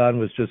Ramadan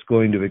was just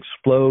going to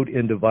explode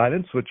into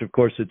violence, which of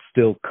course it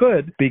still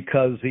could,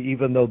 because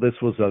even though this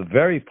was a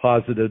very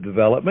positive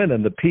development,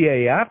 and the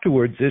PA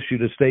afterwards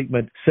issued a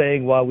statement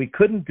saying, while we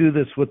couldn't do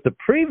this with the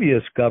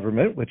previous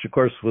government, which of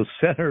course was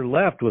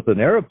center-left with an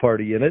Arab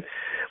party in it,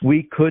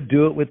 we could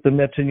do it with the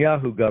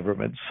Netanyahu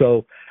government.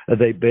 So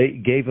they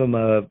gave him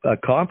a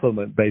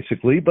compliment,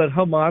 basically, but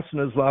Hamas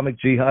and Islamic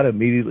Jihad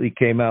immediately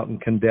came out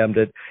and condemned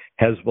it.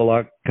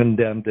 Hezbollah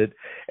condemned it,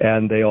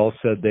 and they all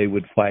said they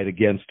would fight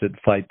against it,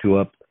 fight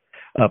to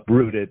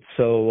uproot it.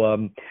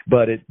 So,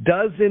 but it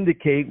does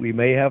indicate we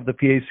may have the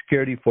PA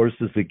security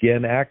forces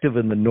again active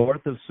in the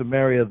north of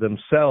Samaria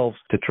themselves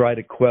to try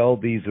to quell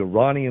these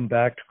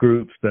Iranian-backed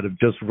groups that have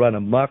just run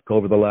amok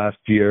over the last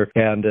year,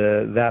 and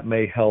that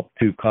may help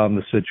to calm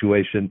the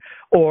situation.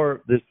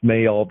 Or this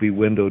may all be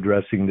window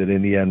dressing that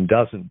in the end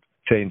doesn't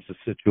change the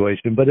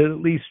situation, but it at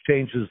least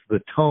changes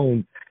the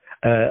tone,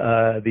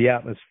 the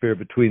atmosphere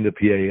between the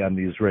PA and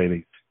the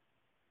Israelis.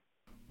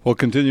 Well,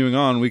 continuing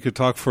on, we could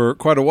talk for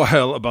quite a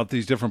while about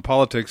these different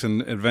politics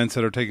and events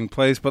that are taking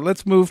place, but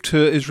let's move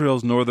to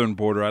Israel's northern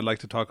border. I'd like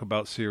to talk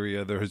about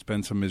Syria. There has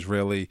been some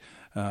Israeli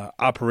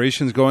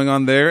operations going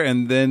on there,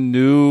 and then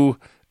new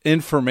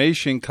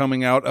information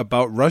coming out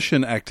about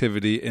Russian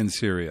activity in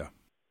Syria.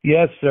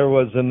 Yes, there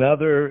was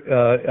another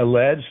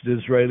alleged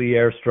Israeli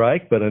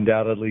airstrike, but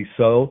undoubtedly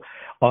so,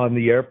 on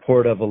the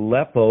airport of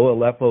Aleppo.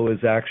 Aleppo is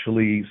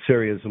actually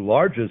Syria's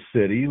largest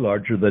city,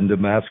 larger than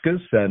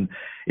Damascus, and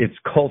its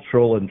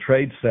cultural and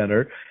trade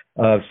center.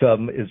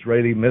 Some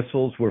Israeli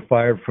missiles were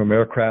fired from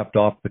aircraft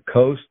off the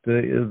coast,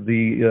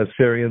 the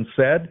Syrians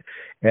said,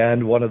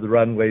 and one of the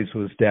runways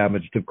was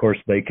damaged. Of course,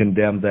 they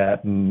condemned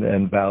that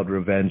and vowed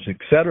revenge,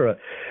 etc.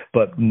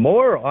 But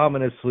more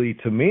ominously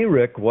to me,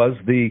 Rick, was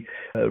the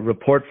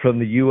report from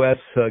the U.S.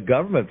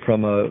 government,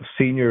 from a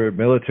senior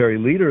military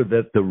leader,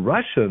 that the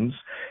Russians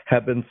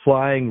have been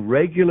flying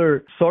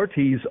regular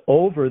sorties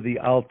over the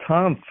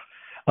Al-Tanf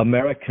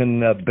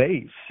American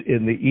base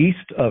in the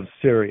east of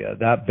Syria.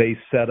 That base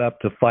set up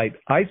to fight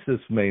ISIS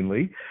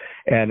mainly,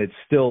 and it's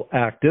still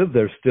active.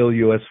 There's still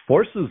U.S.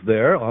 forces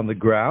there on the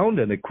ground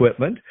and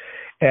equipment.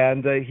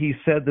 And he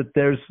said that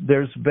there's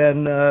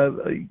been,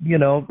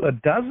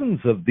 dozens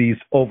of these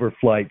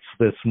overflights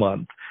this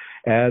month,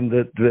 and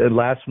that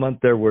last month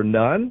there were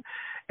none.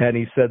 And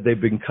he said they've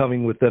been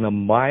coming within a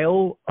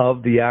mile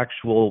of the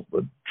actual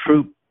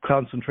troop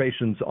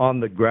concentrations on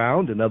the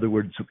ground. In other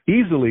words,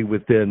 easily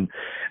within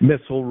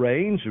missile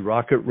range,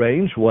 rocket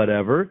range,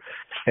 whatever.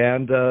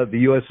 And the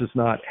U.S. is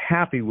not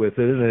happy with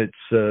it, and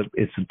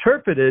it's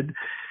interpreted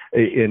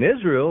in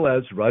Israel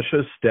as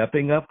Russia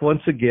stepping up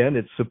once again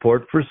its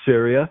support for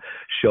Syria,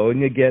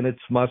 showing again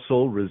its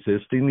muscle,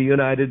 resisting the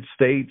United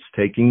States,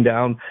 taking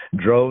down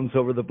drones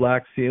over the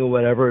Black Sea or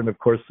whatever. And of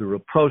course, the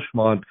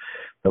rapprochement,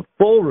 the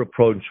full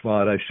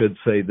rapprochement, I should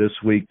say, this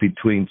week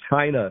between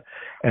China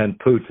and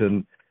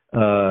Putin.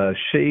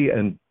 Xi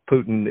and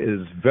Putin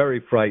is very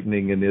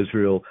frightening in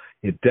Israel.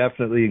 It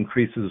definitely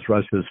increases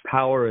Russia's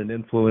power and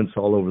influence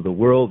all over the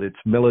world. Its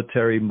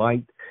military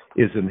might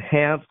is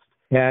enhanced,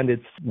 and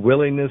its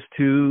willingness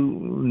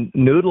to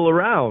noodle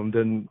around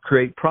and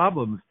create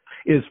problems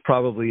is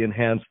probably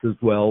enhanced as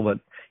well. But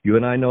you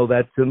and I know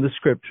that's in the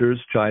scriptures.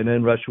 China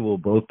and Russia will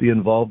both be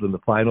involved in the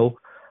final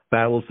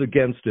battles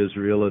against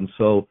Israel, and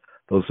so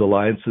those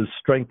alliances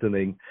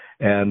strengthening,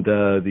 and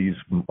these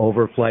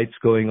overflights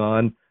going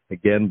on.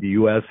 Again, the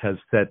U.S. has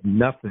said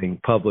nothing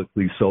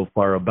publicly so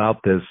far about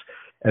this,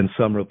 and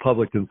some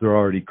Republicans are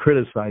already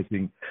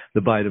criticizing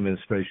the Biden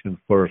administration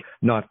for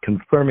not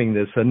confirming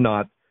this and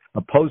not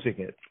opposing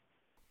it.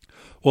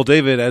 Well,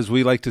 David, as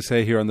we like to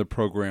say here on the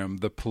program,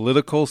 the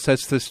political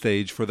sets the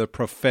stage for the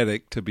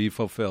prophetic to be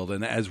fulfilled.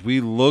 And as we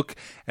look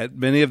at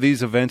many of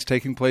these events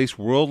taking place,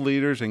 world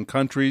leaders and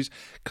countries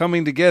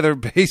coming together,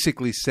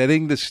 basically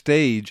setting the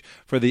stage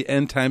for the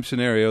end-time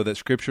scenario that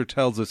Scripture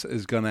tells us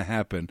is going to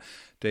happen.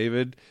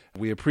 David,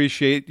 we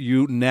appreciate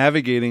you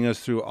navigating us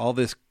through all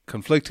this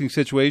conflicting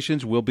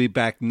situations. We'll be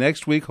back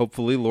next week,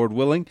 hopefully, Lord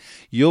willing.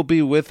 You'll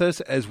be with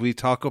us as we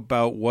talk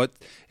about what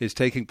is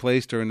taking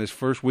place during this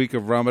first week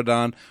of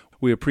Ramadan.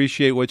 We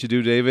appreciate what you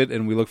do, David,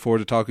 and we look forward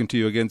to talking to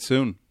you again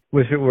soon.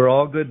 We're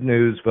all good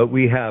news, but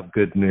we have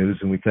good news,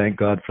 and we thank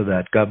God for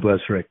that. God bless,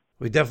 Rick.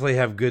 We definitely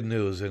have good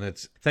news, and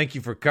thank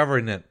you for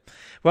covering it.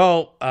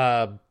 Well,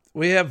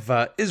 we have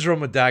Israel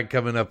Medad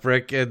coming up,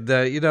 Rick, and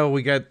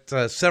we got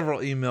several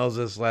emails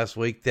this last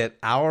week that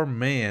our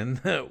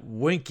man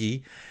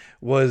Winky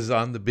was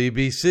on the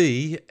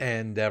BBC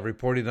and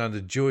reporting on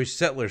the Jewish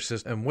settler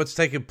system and what's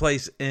taking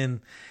place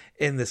in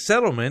the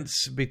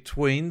settlements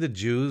between the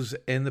Jews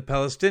and the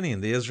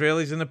Palestinians, the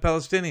Israelis and the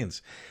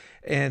Palestinians.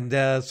 And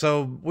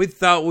so we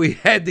thought we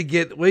had to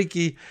get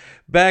Winky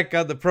back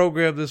on the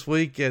program this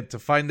week to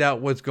find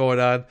out what's going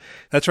on.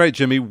 That's right,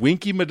 Jimmy.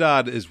 Winky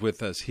Medad is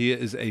with us. He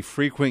is a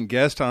frequent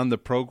guest on the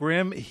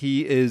program.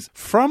 He is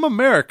from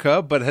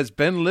America, but has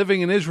been living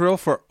in Israel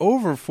for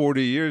over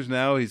 40 years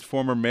now. He's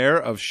former mayor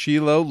of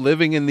Shiloh,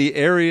 living in the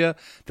area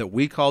that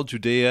we call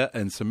Judea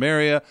and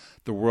Samaria,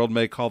 the world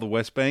may call the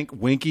West Bank.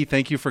 Winky,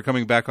 thank you for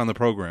coming back on the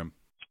program.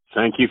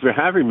 Thank you for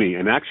having me.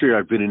 And actually,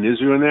 I've been in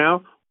Israel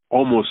now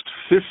almost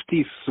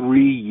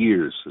 53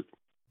 years.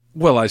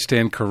 Well, I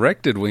stand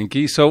corrected,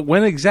 Winky. So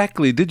when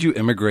exactly did you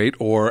immigrate,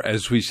 or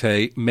as we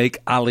say,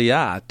 make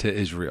aliyah to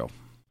Israel?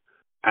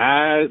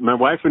 My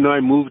wife and I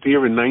moved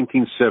here in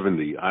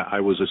 1970. I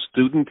was a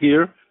student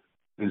here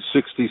in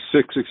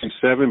 66,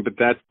 67, but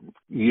that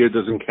year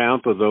doesn't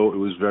count, although it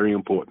was very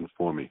important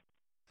for me.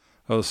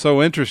 Oh,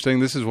 so interesting.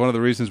 This is one of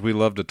the reasons we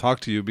love to talk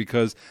to you,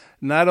 because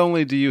not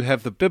only do you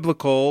have the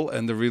biblical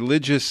and the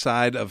religious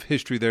side of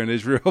history there in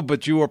Israel,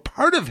 but you were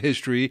part of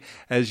history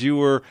as you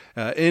were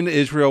in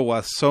Israel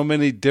while so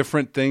many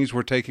different things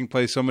were taking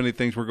place, so many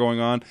things were going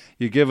on.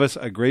 You give us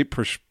a great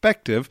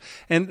perspective,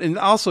 and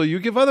also you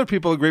give other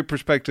people a great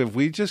perspective.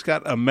 We just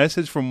got a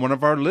message from one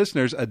of our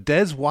listeners, a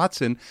Des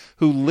Watson,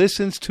 who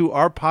listens to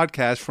our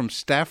podcast from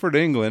Stafford,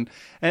 England,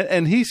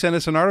 and he sent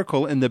us an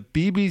article in the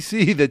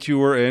BBC that you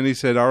were in. He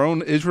said, our own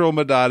down. Israel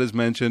Medad is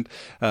mentioned.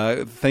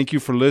 Thank you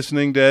for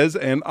listening, Des.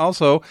 And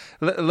also,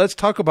 let's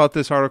talk about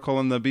this article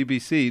on the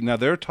BBC. Now,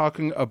 they're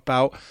talking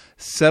about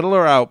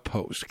settler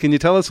outposts. Can you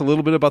tell us a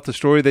little bit about the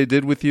story they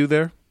did with you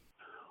there?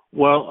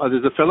 Well,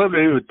 there's a fellow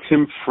named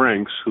Tim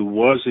Franks who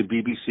was a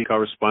BBC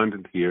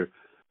correspondent here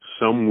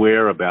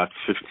somewhere about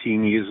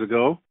 15 years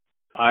ago.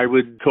 I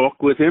would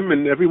talk with him,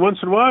 and every once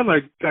in a while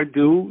I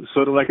do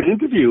sort of like an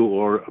interview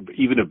or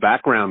even a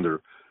backgrounder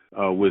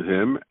with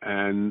him.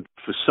 And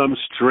for some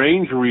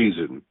strange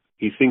reason,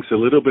 he thinks a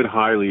little bit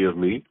highly of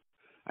me.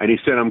 And he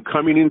said, I'm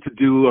coming in to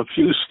do a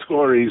few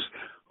stories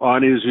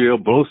on Israel,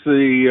 both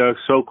the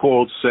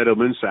so-called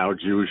settlements, our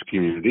Jewish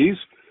communities,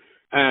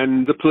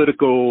 and the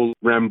political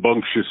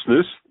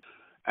rambunctiousness.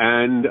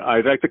 And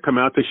I'd like to come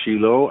out to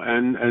Shiloh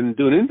and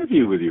do an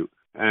interview with you.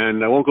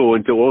 And I won't go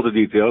into all the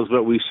details,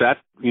 but we sat,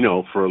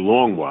 for a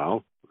long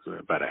while,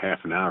 about a half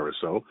an hour or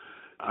so.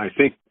 I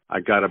think I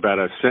got about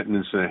a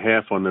sentence and a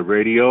half on the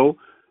radio,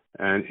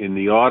 and in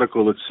the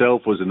article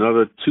itself was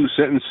another 2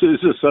 sentences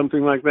or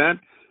something like that.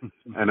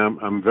 And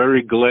I'm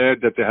very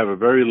glad that they have a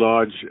very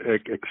large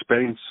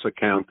expense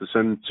account to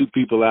send 2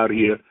 people out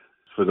here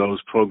for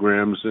those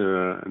programs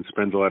and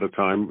spend a lot of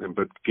time,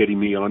 but getting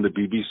me on the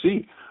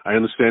BBC. I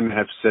understand they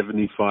have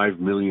 75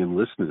 million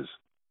listeners.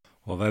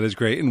 Well, that is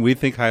great, and we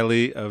think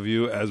highly of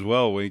you as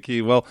well,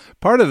 Winky. Well,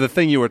 part of the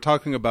thing you were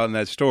talking about in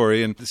that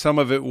story, and some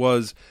of it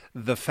was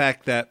the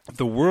fact that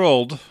the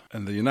world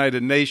and the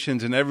United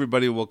Nations and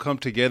everybody will come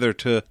together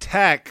to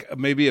attack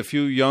maybe a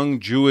few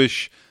young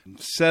Jewish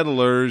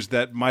settlers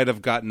that might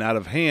have gotten out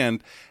of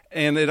hand.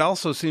 And it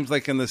also seems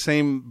like in the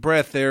same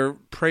breath they're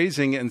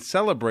praising and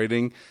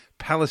celebrating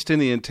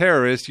Palestinian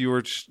terrorists. You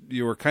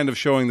were kind of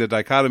showing the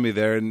dichotomy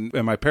there, and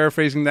am I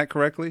paraphrasing that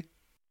correctly?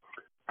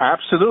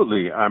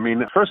 Absolutely. I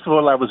mean, first of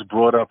all, I was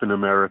brought up in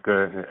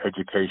America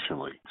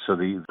educationally. So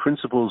the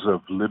principles of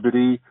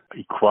liberty,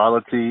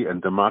 equality,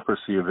 and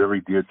democracy are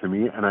very dear to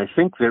me. And I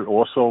think they're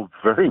also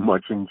very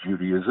much in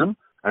Judaism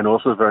and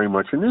also very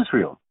much in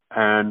Israel.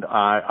 And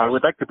I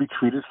would like to be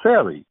treated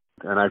fairly.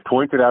 And I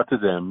pointed out to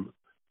them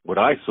what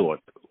I thought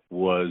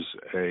was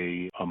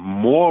a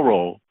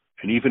moral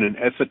and even an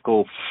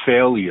ethical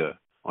failure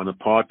on the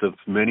part of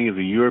many of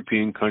the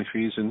European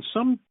countries and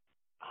some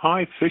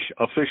high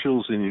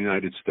officials in the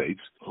United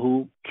States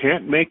who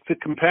can't make the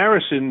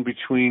comparison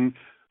between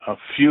a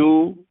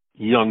few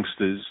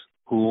youngsters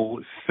who,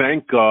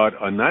 thank God,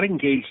 are not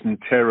engaged in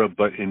terror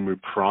but in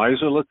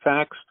reprisal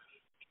attacks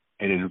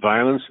and in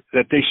violence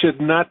that they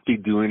should not be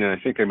doing. And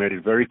I think I made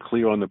it very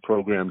clear on the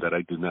program that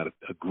I do not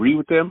agree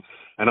with them.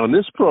 And on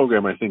this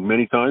program, I think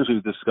many times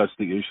we've discussed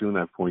the issue and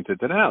I've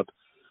pointed it out.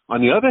 On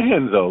the other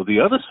hand, though,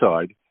 the other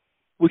side,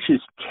 which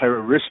is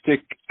terroristic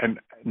and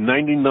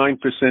 99%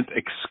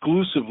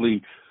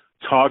 exclusively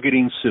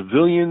targeting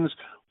civilians.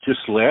 Just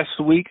last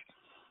week,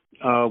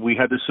 we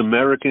had this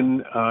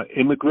American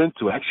immigrant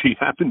who actually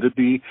happened to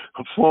be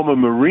a former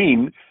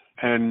Marine,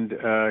 and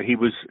he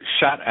was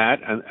shot at,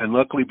 and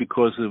luckily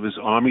because of his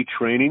Army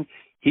training,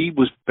 he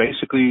was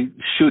basically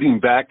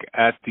shooting back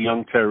at the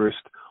young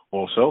terrorist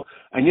also.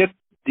 And yet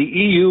the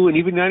EU and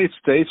even the United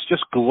States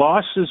just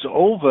glosses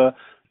over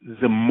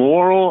the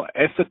moral,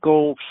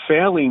 ethical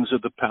failings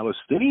of the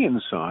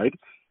Palestinian side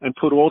and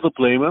put all the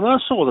blame on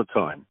us all the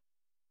time.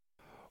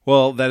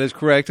 Well, that is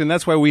correct, and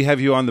that's why we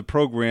have you on the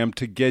program,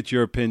 to get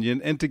your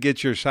opinion and to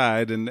get your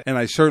side, and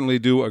I certainly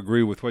do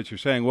agree with what you're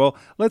saying. Well,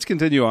 let's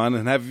continue on,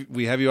 and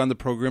we have you on the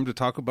program to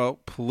talk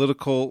about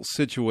political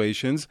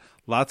situations.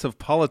 Lots of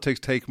politics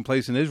taking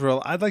place in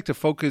Israel. I'd like to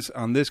focus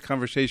on this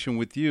conversation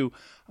with you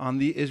on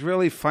the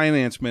Israeli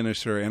finance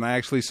minister, and I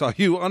actually saw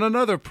you on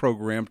another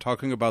program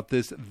talking about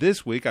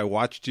this week. I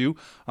watched you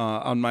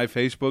on my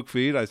Facebook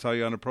feed. I saw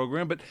you on a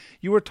program, but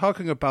you were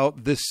talking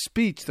about this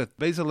speech that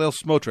Bezalel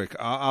Smotrich,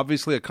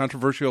 obviously a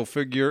controversial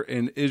figure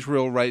in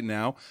Israel right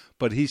now,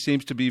 but he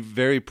seems to be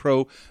very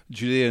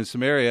pro-Judea and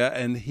Samaria,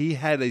 and he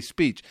had a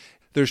speech.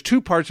 There's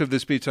 2 parts of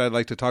this speech I'd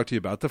like to talk to you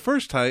about. The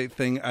first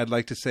thing I'd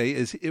like to say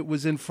is it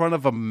was in front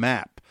of a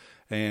map,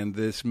 and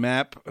this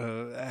map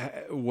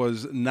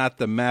was not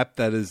the map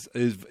that is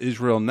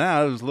Israel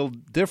now. It was a little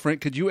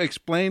different. Could you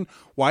explain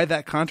why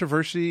that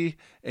controversy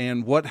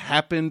and what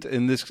happened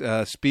in this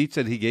speech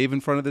that he gave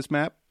in front of this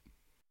map?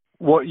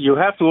 Well, you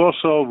have to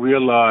also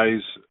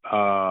realize,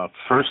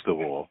 first of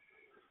all,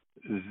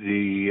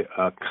 the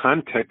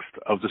context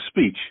of the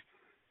speech.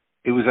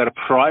 It was at a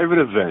private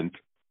event,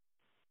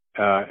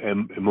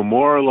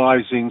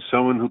 memorializing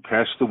someone who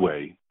passed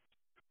away.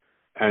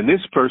 And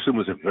this person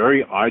was a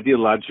very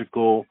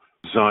ideological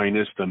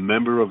Zionist, a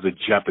member of the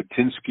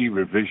Jabotinsky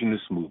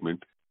revisionist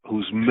movement,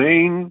 whose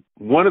main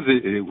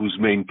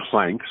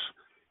planks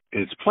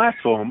in its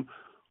platform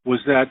was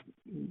that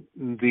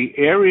the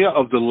area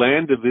of the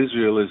land of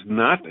Israel is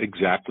not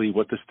exactly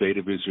what the state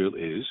of Israel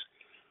is.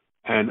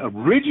 And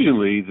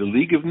originally, the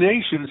League of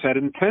Nations had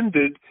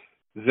intended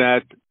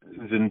that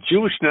the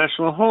Jewish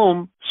national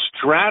home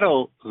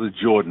straddle the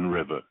Jordan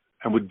River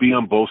and would be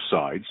on both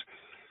sides.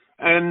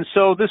 And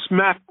so this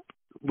map,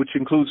 which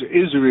includes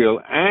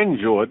Israel and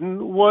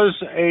Jordan,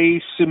 was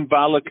a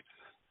symbolic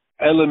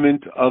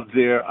element of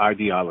their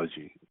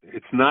ideology.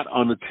 It's not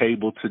on the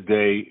table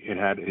today. It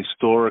had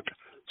historic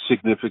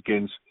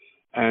significance,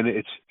 and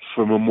it's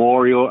for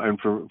memorial and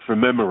for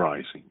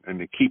memorizing and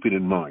to keep it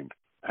in mind.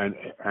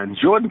 And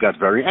Jordan got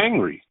very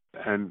angry.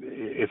 And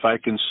if I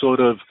can sort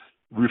of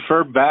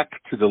refer back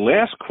to the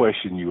last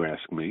question you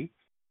asked me,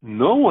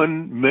 no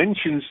one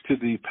mentions to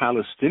the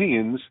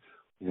Palestinians,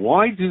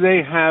 why do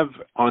they have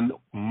on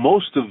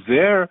most of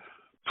their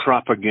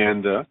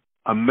propaganda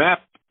a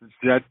map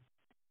that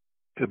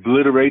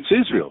obliterates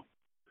Israel?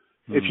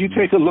 Mm-hmm. If you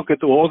take a look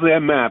at all their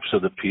maps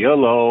of the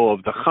PLO,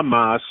 of the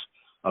Hamas,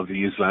 of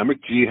the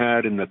Islamic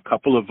Jihad, and a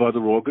couple of other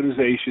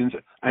organizations,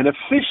 and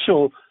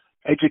official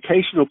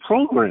educational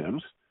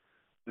programs,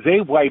 they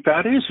wipe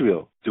out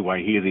Israel. Do I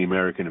hear the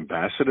American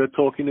ambassador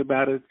talking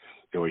about it?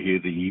 Do I hear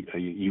the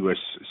U.S.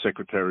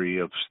 Secretary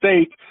of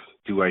State?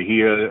 Do I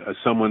hear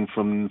someone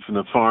from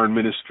the Foreign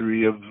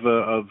Ministry of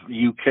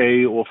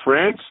UK or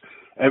France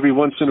every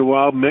once in a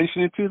while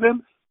mention it to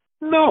them?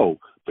 No.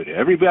 But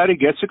everybody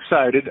gets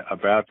excited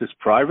about this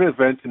private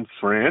event in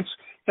France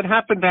that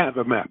happened to have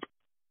a map.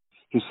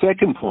 His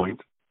second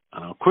point,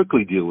 and I'll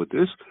quickly deal with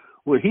this,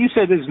 where he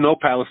said there's no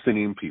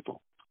Palestinian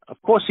people.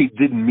 Of course, he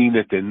didn't mean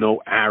that there are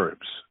no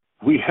Arabs.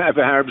 We have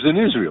Arabs in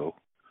Israel,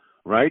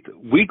 right?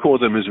 We call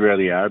them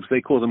Israeli Arabs.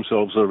 They call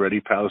themselves already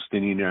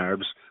Palestinian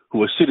Arabs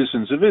who are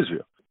citizens of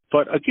Israel.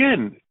 But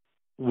again,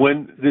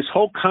 when this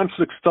whole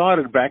conflict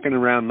started back in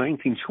around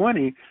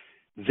 1920,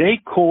 they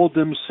called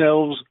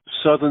themselves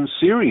Southern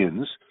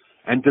Syrians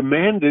and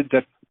demanded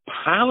that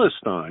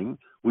Palestine,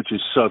 which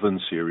is southern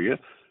Syria,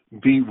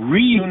 be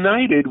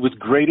reunited with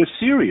Greater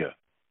Syria.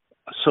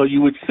 So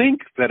you would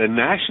think that a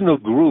national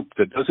group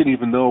that doesn't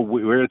even know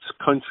where its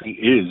country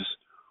is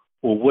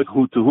or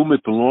to whom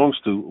it belongs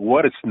to,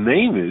 what its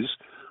name is,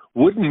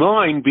 wouldn't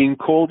mind being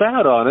called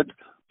out on it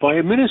by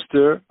a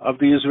minister of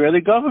the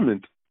Israeli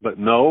government. But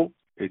no,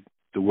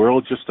 the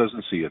world just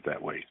doesn't see it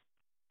that way.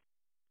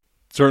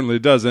 Certainly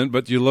doesn't,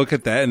 but you look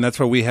at that, and that's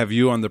why we have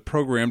you on the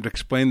program to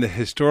explain the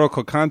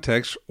historical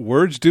context.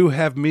 Words do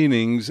have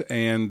meanings,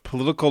 and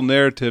political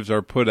narratives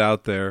are put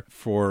out there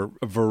for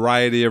a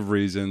variety of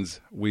reasons.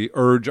 We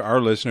urge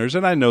our listeners,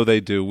 and I know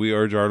they do, we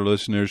urge our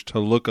listeners to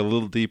look a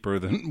little deeper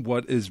than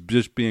what is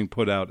just being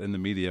put out in the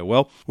media.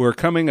 Well, we're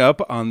coming up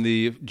on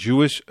the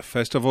Jewish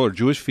festival or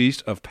Jewish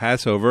feast of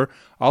Passover.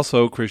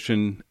 Also,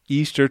 Christian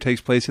Easter takes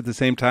place at the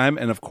same time,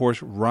 and of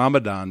course,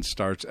 Ramadan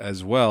starts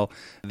as well.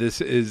 This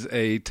is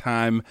a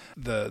time,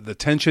 the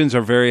tensions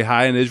are very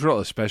high in Israel,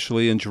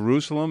 especially in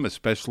Jerusalem,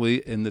 especially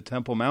in the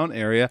Temple Mount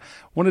area.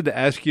 Wanted to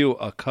ask you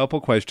a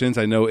couple questions.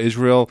 I know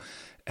Israel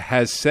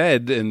has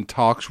said in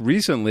talks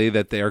recently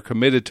that they are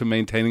committed to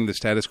maintaining the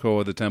status quo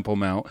of the Temple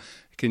Mount.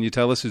 Can you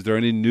tell us, is there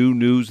any new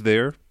news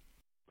there?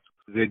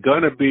 They're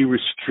going to be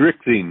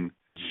restricting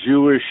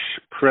Jewish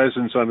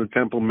presence on the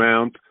Temple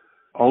Mount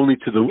only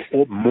to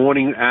the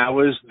morning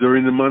hours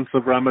during the month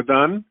of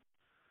Ramadan.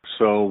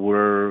 So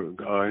we're,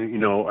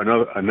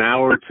 an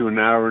hour to an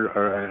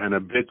hour and a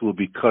bit will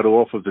be cut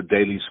off of the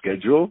daily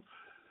schedule.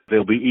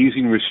 They'll be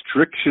easing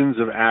restrictions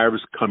of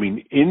Arabs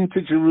coming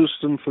into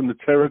Jerusalem from the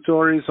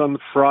territories on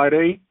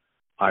Friday.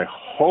 I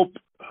hope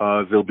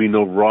there'll be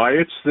no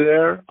riots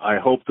there. I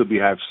hope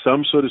there'll have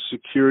some sort of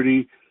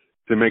security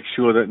to make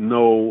sure that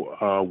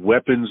no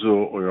weapons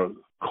or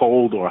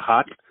cold or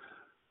hot,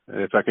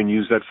 if I can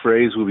use that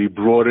phrase, will be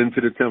brought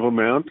into the Temple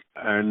Mount.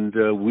 And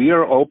we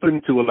are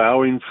open to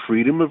allowing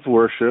freedom of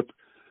worship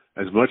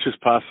as much as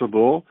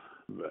possible,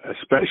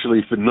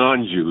 especially for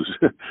non-Jews.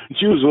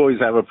 Jews always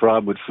have a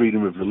problem with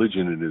freedom of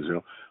religion in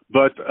Israel.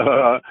 But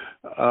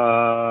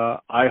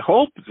I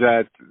hope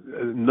that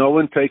no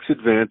one takes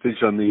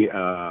advantage on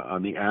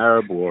the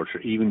Arab or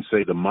even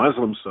say the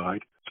Muslim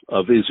side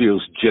of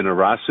Israel's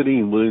generosity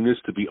and willingness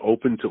to be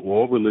open to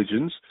all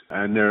religions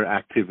and their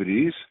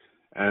activities.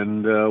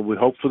 And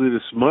hopefully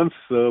this month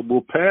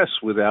will pass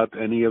without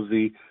any of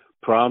the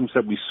problems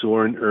that we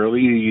saw in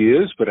earlier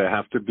years. But I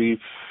have to be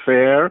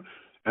fair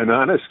and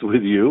honest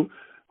with you,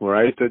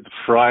 right, that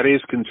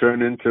Fridays can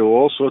turn into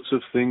all sorts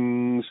of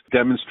things,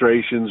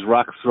 demonstrations,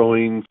 rock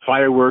throwing,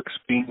 fireworks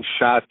being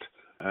shot.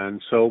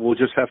 And so we'll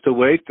just have to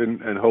wait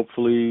and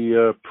hopefully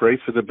pray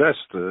for the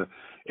best.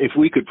 If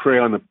we could pray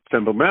on the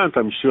Temple Mount,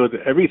 I'm sure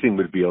that everything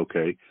would be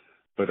okay.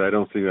 But I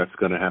don't think that's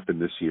going to happen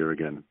this year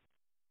again.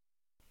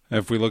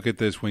 If we look at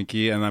this,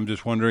 Winky, and I'm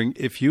just wondering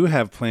if you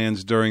have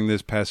plans during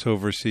this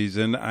Passover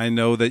season. I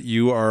know that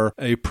you are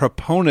a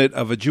proponent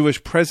of a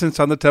Jewish presence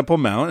on the Temple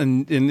Mount,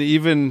 and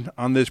even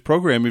on this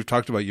program, you've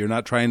talked about you're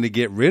not trying to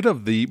get rid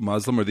of the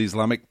Muslim or the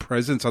Islamic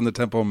presence on the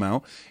Temple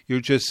Mount.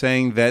 You're just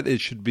saying that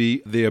it should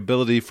be the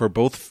ability for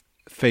both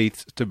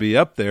faiths to be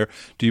up there.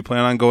 Do you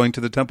plan on going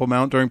to the Temple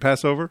Mount during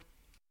Passover?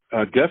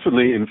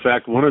 Definitely. In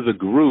fact, one of the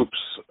groups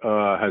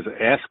has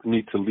asked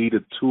me to lead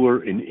a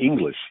tour in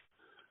English.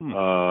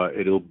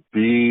 It'll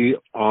be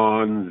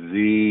on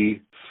the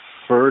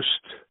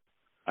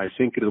I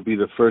think it'll be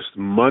the first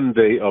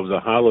Monday of the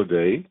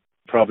holiday.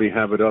 Probably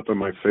have it up on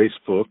my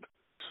Facebook,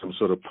 some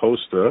sort of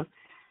poster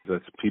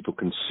that people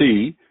can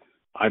see.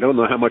 I don't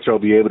know how much I'll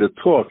be able to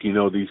talk. You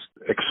know, these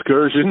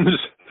excursions,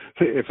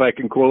 if I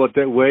can call it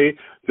that way.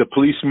 The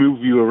police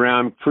move you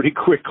around pretty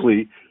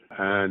quickly,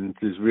 and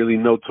there's really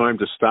no time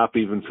to stop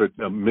even for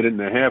a minute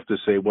and a half to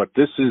say what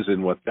this is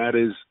and what that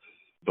is.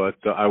 But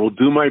I will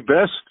do my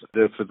best.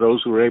 For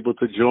those who are able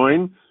to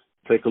join,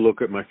 take a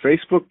look at my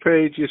Facebook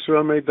page,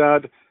 Yisrael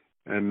Medad,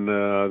 and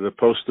the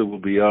poster will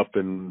be up,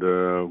 and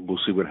we'll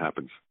see what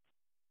happens.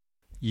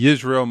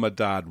 Yisrael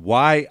Medad,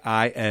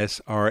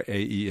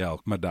 Yisrael,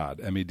 Medad,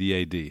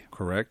 Medad,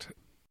 correct?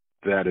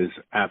 That is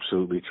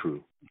absolutely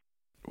true.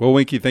 Well,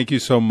 Winky, thank you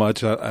so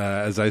much.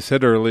 As I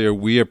said earlier,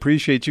 we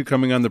appreciate you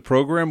coming on the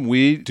program.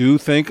 We do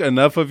think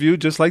enough of you,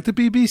 just like the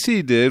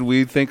BBC did.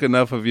 We think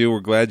enough of you. We're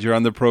glad you're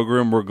on the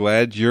program. We're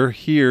glad you're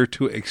here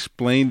to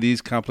explain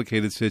these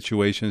complicated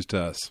situations to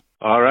us.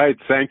 All right.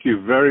 Thank you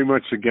very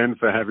much again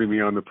for having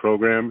me on the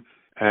program.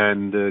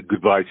 And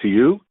goodbye to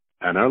you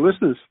and our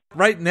listeners.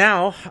 Right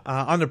now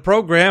on the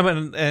program,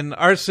 and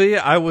RC,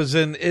 I was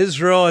in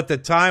Israel at the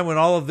time when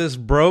all of this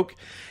broke,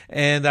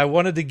 and I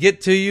wanted to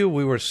get to you.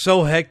 We were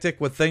so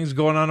hectic with things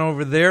going on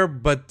over there,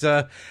 but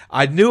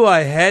I knew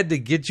I had to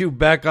get you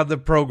back on the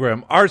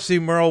program. RC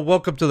Morro,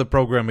 welcome to the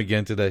program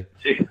again today.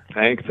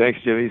 Thanks,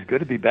 Jimmy. It's good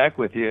to be back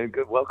with you.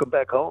 Good, welcome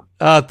back home.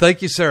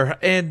 Thank you, sir.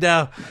 And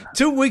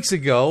 2 weeks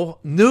ago,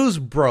 news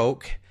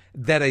broke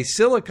that a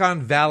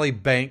Silicon Valley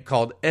bank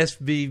called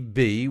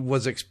SVB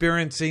was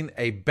experiencing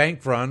a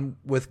bank run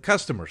with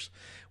customers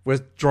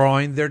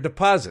withdrawing their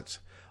deposits.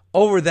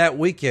 Over that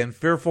weekend,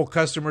 fearful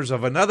customers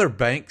of another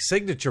bank,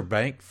 Signature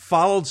Bank,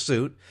 followed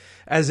suit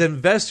as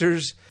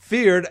investors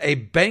feared a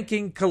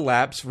banking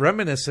collapse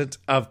reminiscent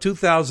of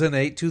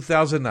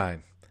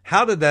 2008-2009.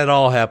 How did that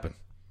all happen?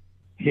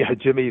 Yeah,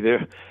 Jimmy,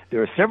 there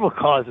are several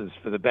causes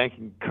for the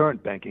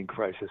current banking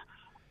crisis,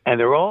 and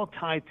they're all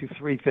tied to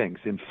three things: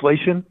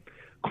 inflation,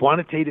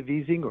 quantitative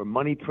easing or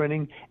money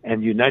printing,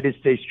 and United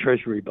States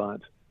Treasury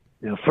bonds.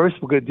 Now,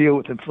 first, we're going to deal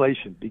with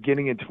inflation.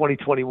 Beginning in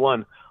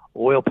 2021,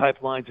 oil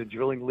pipelines and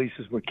drilling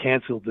leases were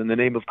canceled in the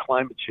name of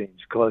climate change,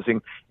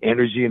 causing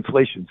energy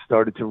inflation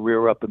started to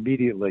rear up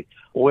immediately.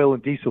 Oil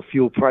and diesel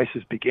fuel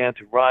prices began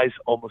to rise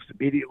almost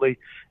immediately,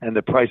 and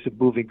the price of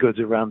moving goods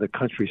around the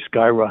country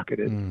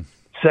skyrocketed.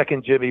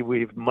 Second, Jimmy, we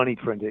have money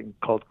printing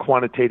called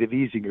quantitative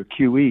easing or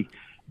QE.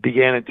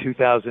 Began in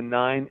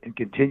 2009 and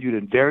continued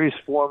in various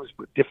forms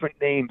with different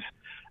names,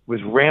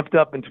 was ramped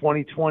up in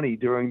 2020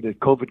 during the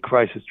COVID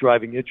crisis,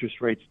 driving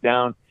interest rates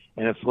down,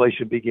 and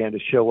inflation began to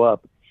show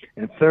up.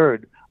 And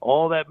third,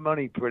 all that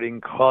money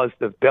printing caused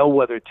the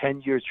bellwether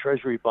 10-year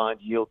Treasury bond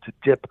yield to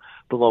dip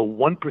below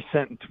 1%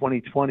 in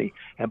 2020,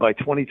 and by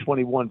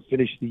 2021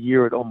 finished the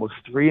year at almost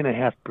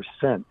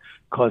 3.5%,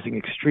 causing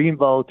extreme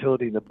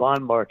volatility in the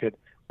bond market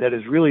that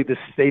is really the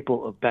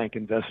staple of bank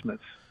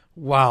investments.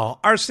 Wow.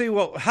 RC,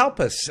 well, help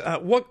us.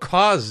 What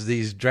caused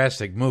these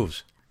drastic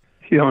moves?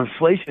 You know,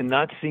 inflation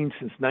not seen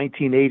since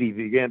 1980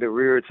 began to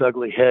rear its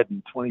ugly head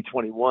in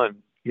 2021, as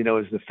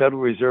the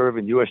Federal Reserve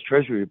and U.S.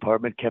 Treasury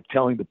Department kept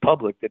telling the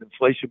public that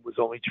inflation was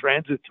only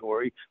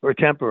transitory or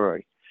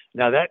temporary.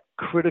 Now, that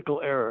critical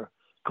error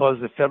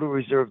caused the Federal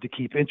Reserve to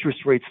keep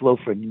interest rates low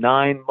for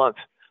 9 months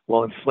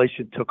while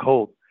inflation took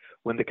hold.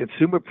 When the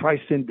Consumer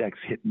Price Index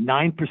hit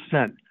 9%,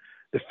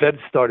 the Fed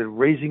started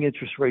raising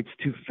interest rates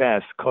too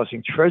fast,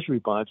 causing Treasury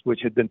bonds,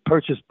 which had been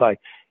purchased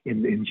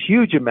in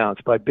huge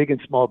amounts by big and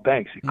small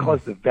banks. It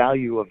caused the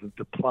value of them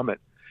to plummet.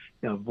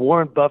 Now,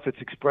 Warren Buffett's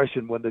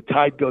expression, when the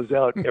tide goes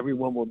out,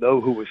 everyone will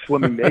know who was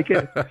swimming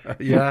naked.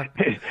 Yeah.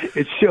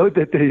 It showed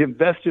that the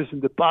investors and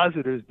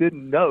depositors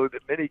didn't know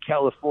that many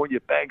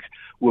California banks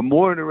were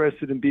more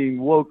interested in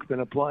being woke than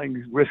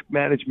applying risk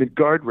management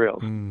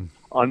guardrails.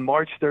 On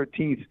March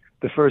 13th,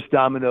 the first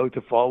domino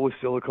to fall was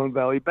Silicon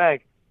Valley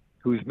Bank,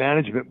 whose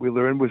management, we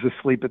learned, was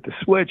asleep at the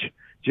switch.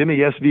 Jimmy,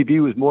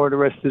 SVB was more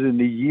interested in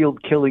the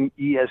yield-killing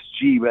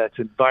ESG, that's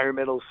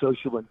environmental,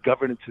 social, and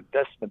governance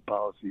investment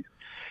policies.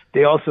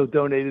 They also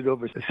donated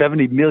over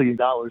 $70 million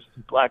to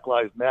Black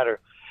Lives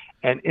Matter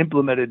and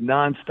implemented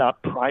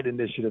nonstop pride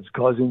initiatives,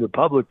 causing the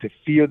public to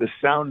fear the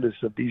soundness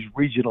of these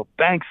regional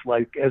banks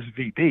like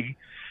SVB,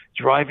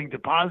 driving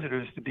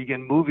depositors to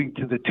begin moving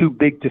to the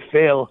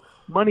too-big-to-fail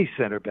money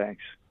center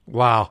banks.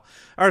 Wow.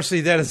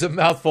 RC, that is a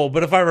mouthful,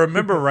 but if I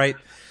remember right,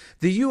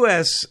 the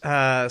U.S.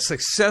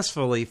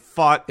 successfully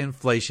fought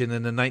inflation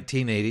in the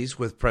 1980s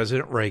with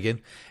President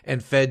Reagan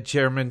and Fed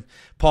Chairman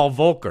Paul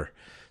Volcker.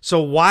 So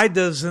why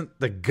doesn't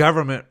the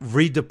government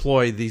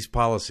redeploy these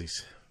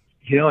policies?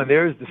 And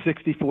there's the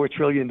 $64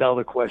 trillion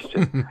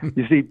question.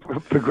 You see,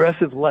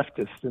 progressive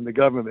leftists in the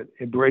government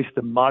embrace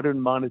the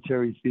modern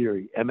monetary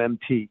theory,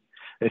 MMT.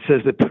 It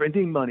says that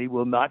printing money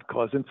will not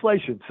cause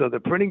inflation. So the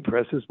printing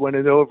presses went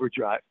into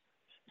overdrive.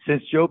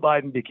 Since Joe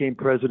Biden became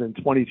president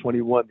in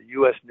 2021, the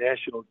U.S.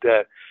 national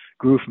debt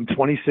grew from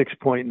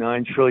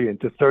 $26.9 trillion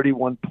to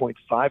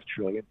 $31.5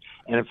 trillion,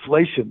 and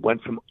inflation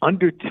went from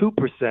under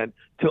 2%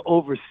 to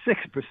over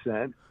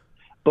 6%,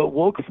 But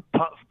woke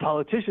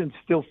politicians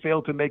still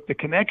fail to make the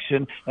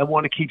connection and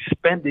want to keep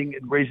spending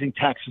and raising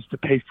taxes to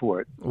pay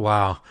for it.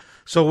 Wow.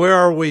 So where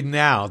are we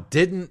now?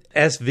 Didn't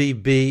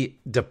SVB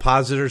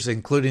depositors,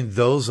 including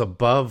those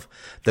above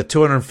the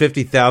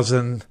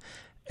 $250,000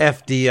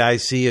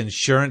 FDIC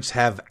insurance,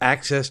 have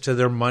access to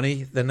their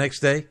money the next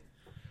day?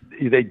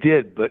 They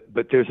did, but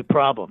there's a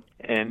problem.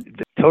 And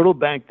the total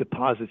bank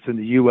deposits in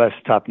the U.S.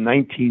 top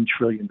 $19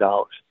 trillion.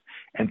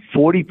 And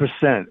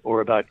 40%,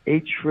 or about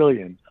 $8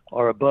 trillion,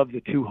 are above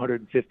the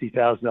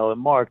 $250,000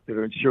 mark that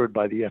are insured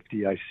by the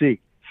FDIC.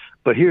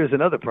 But here's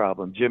another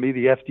problem, Jimmy.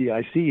 The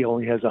FDIC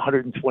only has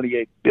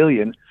 $128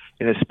 billion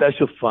in a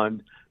special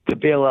fund to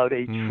bail out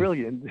 $8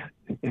 trillion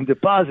in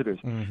depositors.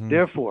 Mm-hmm.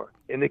 Therefore,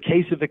 in the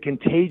case of a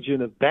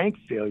contagion of bank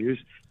failures,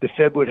 the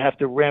Fed would have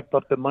to ramp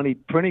up the money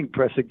printing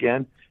press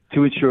again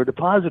to insure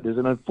depositors.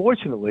 And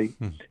unfortunately,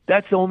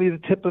 that's only the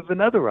tip of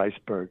another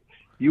iceberg.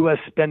 U.S.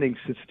 spending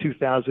since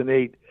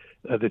 2008,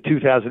 the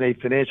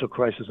 2008 financial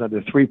crisis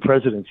under three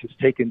presidents, has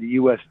taken the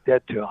U.S.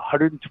 debt to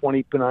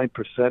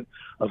 129%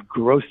 of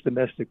gross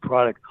domestic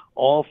product,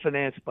 all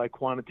financed by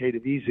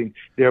quantitative easing,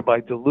 thereby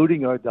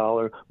diluting our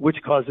dollar,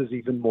 which causes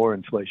even more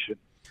inflation.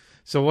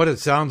 So what it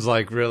sounds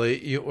like,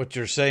 really, what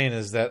you're saying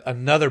is that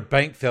another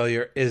bank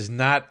failure is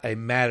not a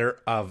matter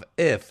of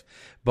if,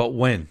 but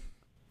when.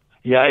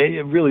 Yeah,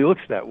 it really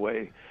looks that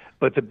way.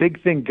 But the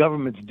big thing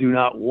governments do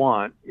not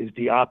want is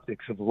the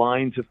optics of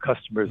lines of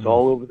customers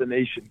all over the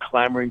nation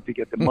clamoring to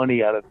get the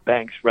money out of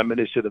banks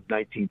reminiscent of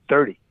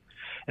 1930.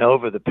 Now,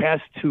 over the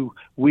past 2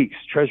 weeks,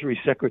 Treasury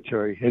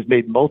Secretary has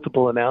made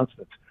multiple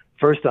announcements.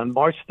 First, on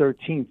March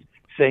 13th,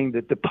 saying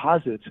that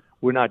deposits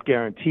were not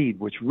guaranteed,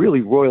 which really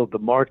roiled the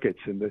markets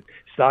and the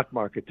stock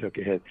market took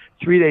a hit.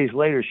 3 days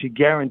later, she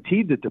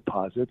guaranteed the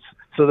deposits,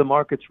 so the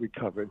markets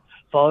recovered,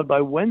 followed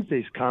by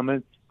Wednesday's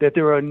comment that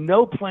there are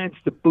no plans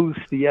to boost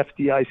the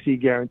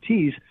FDIC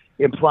guarantees,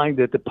 implying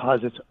that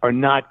deposits are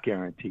not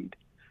guaranteed.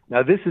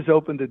 Now, this has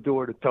opened the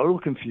door to total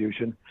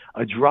confusion,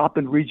 a drop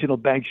in regional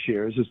bank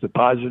shares as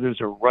depositors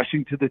are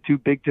rushing to the too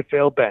big to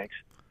fail banks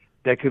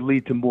that could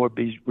lead to more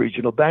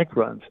regional bank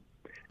runs.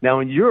 Now,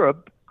 in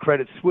Europe,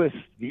 Credit Suisse,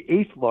 the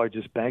eighth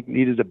largest bank,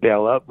 needed a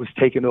bailout, was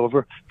taken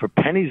over for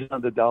pennies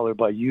on the dollar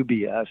by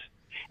UBS.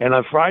 And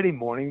on Friday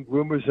morning,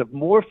 rumors of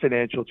more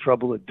financial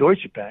trouble at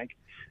Deutsche Bank,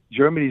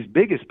 Germany's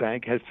biggest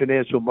bank, has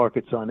financial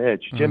markets on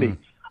edge. Jimmy,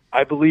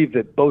 I believe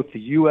that both the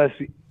U.S.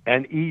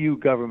 and EU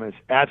governments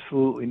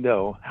absolutely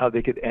know how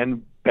they could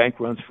end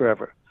bank runs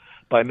forever.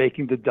 By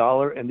making the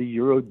dollar and the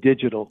euro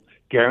digital,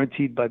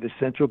 guaranteed by the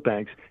central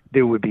banks,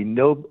 there would be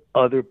no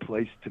other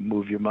place to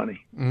move your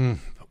money.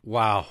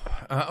 Wow.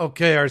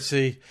 Okay,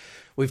 RC.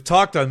 We've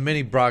talked on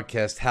many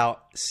broadcasts how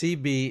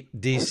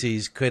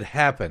CBDCs could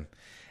happen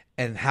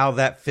and how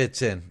that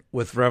fits in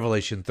with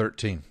Revelation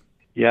 13.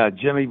 Yeah,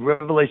 Jimmy,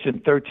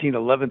 Revelation 13,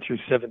 11 through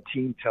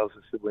 17 tells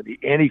us that when the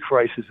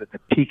Antichrist is at the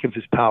peak of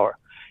his power,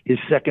 his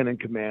second in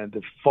command,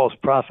 the false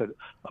prophet,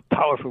 a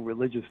powerful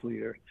religious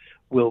leader,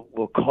 will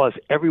cause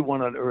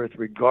everyone on earth,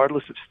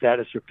 regardless of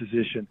status or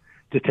position,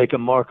 to take a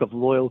mark of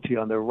loyalty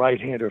on their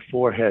right hand or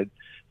forehead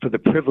for the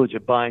privilege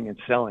of buying and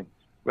selling.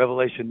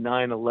 Revelation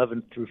 9,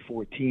 11 through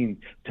 14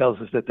 tells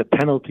us that the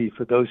penalty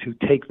for those who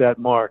take that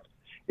mark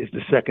is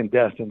the second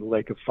death in the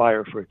lake of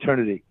fire for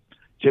eternity.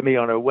 Jimmy,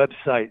 on our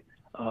website,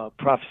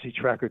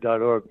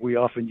 prophecytracker.org, we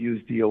often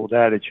use the old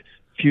adage,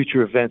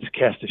 future events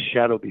cast a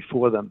shadow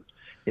before them.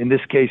 In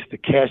this case, the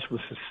cashless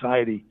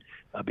society,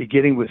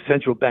 beginning with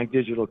central bank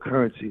digital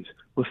currencies,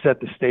 will set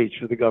the stage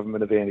for the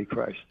government of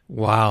Antichrist.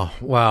 Wow.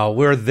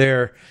 We're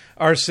there,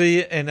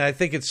 RC, and I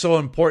think it's so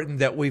important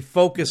that we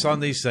focus on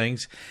these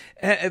things,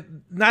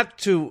 not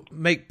to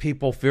make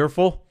people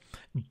fearful,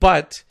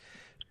 but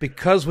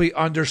because we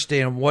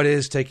understand what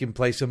is taking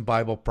place in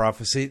Bible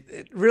prophecy.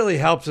 It really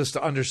helps us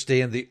to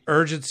understand the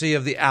urgency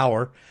of the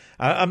hour.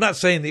 I'm not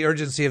saying the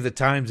urgency of the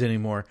times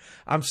anymore.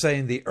 I'm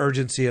saying the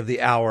urgency of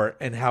the hour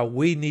and how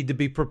we need to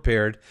be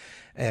prepared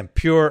and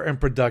pure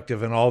and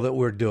productive in all that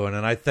we're doing.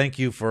 And I thank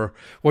you for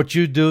what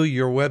you do.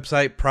 Your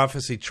website,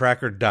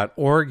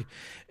 prophecytracker.org,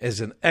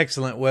 is an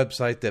excellent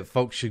website that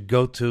folks should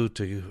go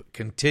to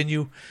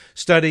continue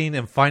studying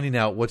and finding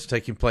out what's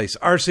taking place.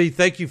 RC,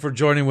 thank you for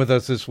joining with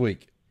us this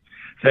week.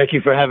 Thank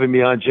you for having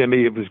me on,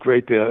 Jimmy. It was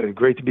great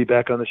to be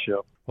back on the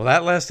show. Well,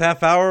 that last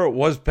half hour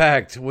was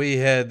packed. We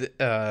had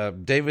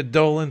David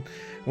Dolan,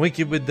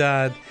 Winky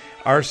Medad,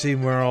 R.C.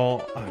 Morro,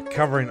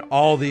 covering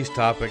all these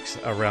topics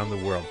around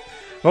the world.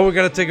 Well, we're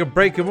going to take a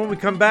break, and when we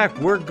come back,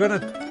 we're going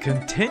to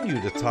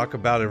continue to talk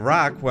about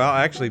Iraq, well,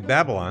 actually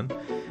Babylon,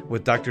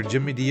 with Dr.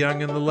 Jimmy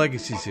DeYoung in the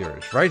Legacy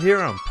Series, right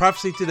here on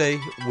Prophecy Today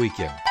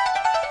Weekend.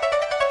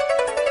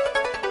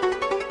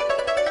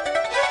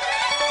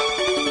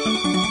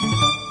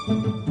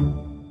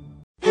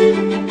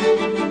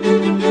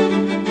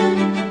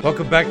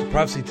 Welcome back to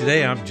Prophecy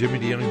Today. I'm Jimmy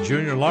DeYoung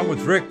Jr. Along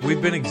with Rick,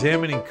 we've been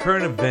examining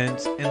current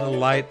events in the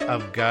light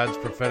of God's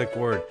prophetic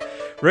word.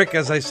 Rick,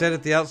 as I said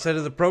at the outset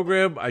of the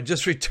program, I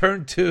just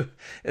returned to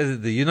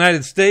the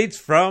United States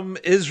from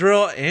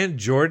Israel and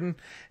Jordan,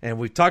 and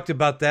we talked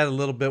about that a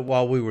little bit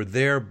while we were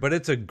there, but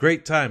it's a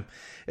great time.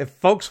 If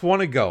folks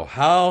want to go,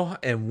 how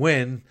and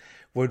when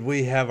would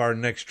we have our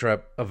next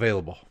trip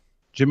available?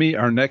 Jimmy,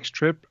 our next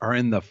trip are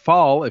in the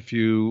fall. If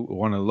you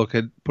want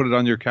to put it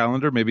on your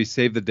calendar, maybe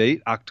save the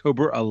date,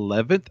 October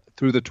 11th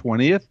through the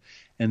 20th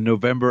and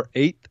November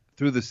 8th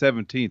through the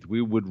 17th.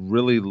 We would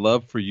really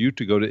love for you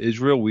to go to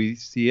Israel. We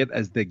see it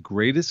as the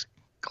greatest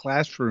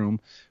classroom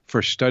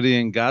for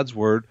studying God's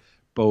Word,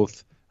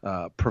 both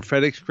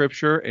prophetic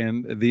scripture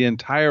and the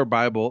entire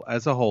Bible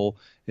as a whole.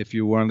 If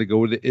you want to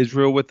go to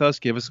Israel with us,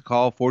 give us a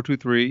call,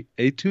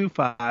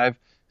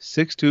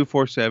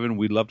 423-825-6247.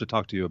 We'd love to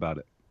talk to you about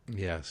it.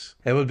 Yes.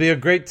 It would be a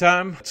great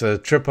time. It's a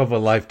trip of a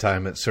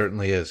lifetime. It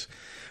certainly is.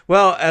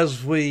 Well,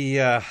 as we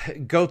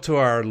go to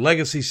our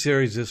Legacy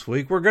series this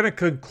week, we're going to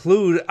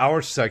conclude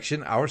our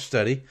section, our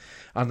study,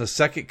 on the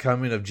second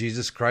coming of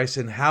Jesus Christ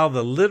and how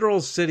the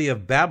literal city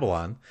of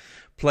Babylon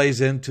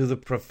plays into the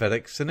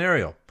prophetic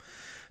scenario.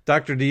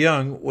 Dr.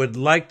 DeYoung would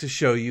like to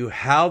show you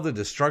how the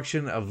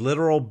destruction of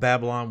literal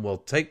Babylon will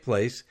take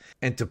place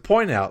and to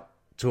point out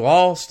to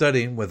all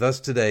studying with us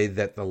today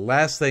that the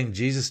last thing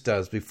Jesus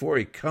does before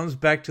he comes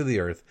back to the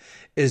earth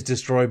is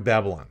destroy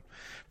Babylon.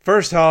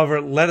 First, however,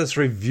 let us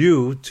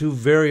review two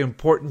very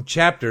important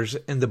chapters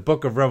in the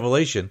book of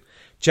Revelation,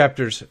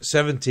 chapters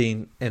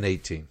 17 and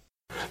 18.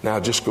 Now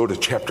just go to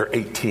chapter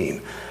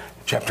 18.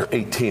 Chapter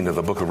 18 of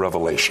the book of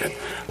Revelation.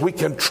 We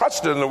can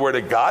trust in the Word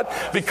of God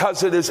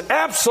because it is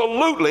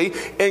absolutely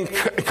in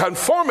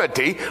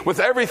conformity with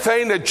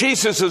everything that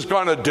Jesus is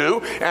going to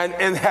do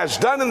and has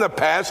done in the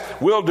past,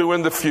 will do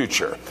in the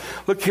future.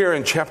 Look here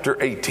in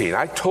chapter 18.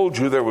 I told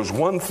you there was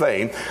one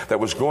thing that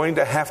was going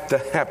to have to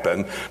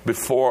happen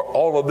before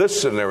all of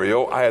this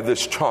scenario I have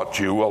just taught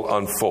you will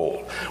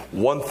unfold.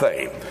 One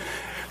thing.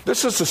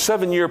 This is a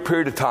 7-year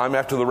period of time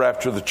after the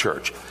rapture of the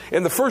church.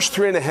 In the first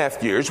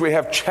 3.5 years, we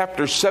have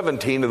chapter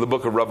 17 of the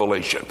book of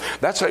Revelation.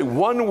 That's a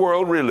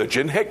one-world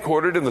religion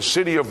headquartered in the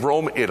city of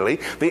Rome,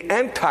 Italy. The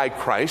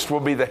Antichrist will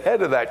be the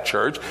head of that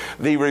church.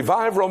 The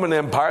revived Roman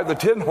Empire, the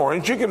 10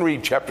 horns. You can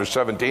read chapter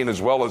 17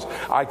 as well as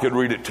I could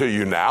read it to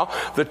you now.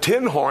 The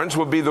 10 horns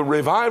will be the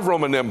revived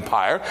Roman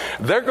Empire.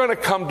 They're going to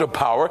come to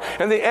power,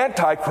 and the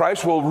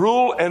Antichrist will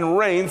rule and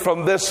reign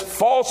from this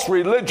false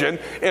religion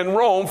in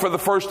Rome for the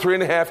first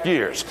 3.5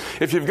 years.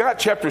 If you've got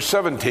chapter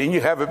 17, you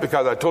have it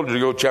because I told you to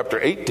go to chapter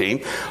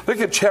 18.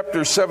 Look at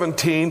chapter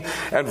 17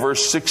 and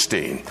verse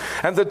 16.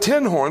 And the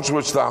 10 horns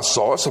which thou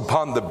sawest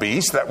upon the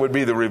beast, that would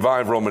be the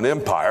revived Roman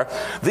Empire,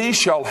 these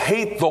shall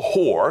hate the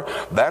whore,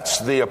 that's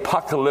the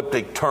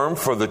apocalyptic term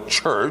for the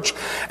church,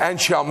 and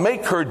shall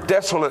make her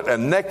desolate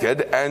and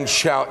naked, and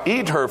shall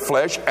eat her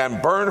flesh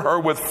and burn her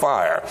with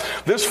fire.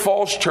 This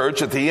false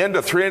church at the end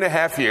of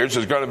 3.5 years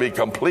is going to be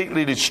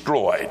completely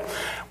destroyed.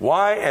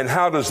 Why and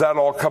how does that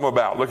all come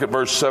about? Look at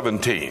verse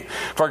 17.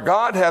 For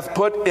God hath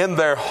put in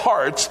their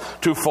hearts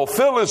to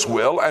fulfill his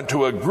will and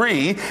to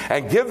agree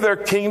and give their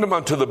kingdom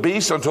unto the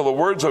beast until the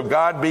words of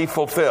God be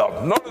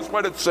fulfilled. Notice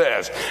what it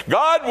says.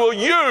 God will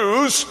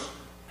use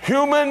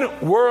human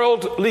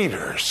world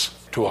leaders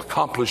to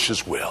accomplish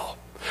his will.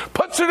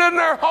 Puts it in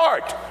their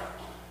heart.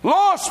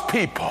 Lost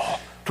people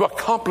to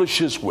accomplish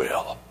his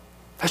will.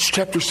 That's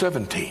chapter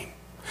 17.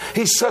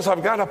 He says,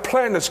 I've got a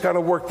plan that's got to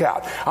work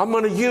out. I'm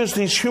going to use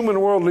these human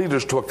world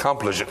leaders to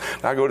accomplish it.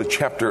 Now go to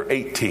chapter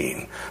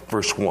 18,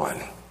 verse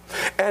 1.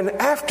 And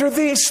after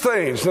these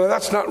things, now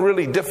that's not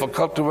really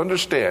difficult to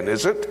understand,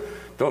 is it?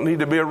 Don't need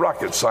to be a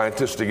rocket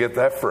scientist to get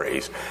that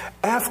phrase.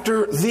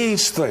 After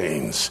these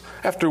things,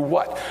 after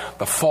what?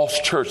 The false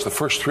church, the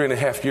first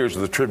 3.5 years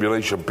of the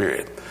tribulation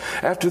period.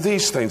 After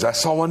these things, I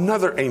saw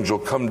another angel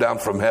come down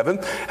from heaven,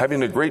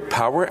 having a great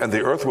power, and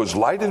the earth was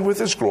lighted with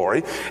his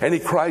glory. And he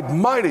cried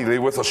mightily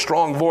with a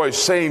strong voice,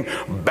 saying,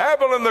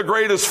 Babylon the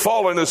great is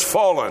fallen,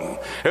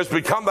 has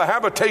become the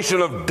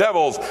habitation of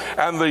devils,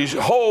 and the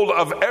hold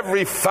of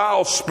every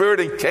foul spirit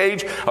and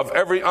cage of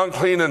every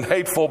unclean and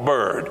hateful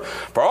bird.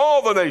 For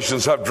all the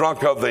nations have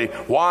drunk of the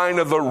wine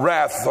of the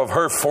wrath of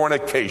her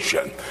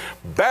fornication.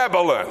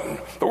 Babylon.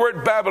 The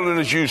word Babylon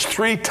is used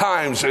 3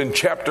 times in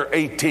chapter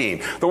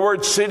 18. The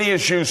word city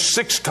is used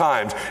 6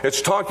 times.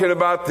 It's talking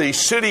about the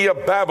city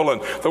of Babylon.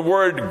 The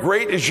word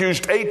great is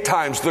used 8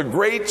 times. The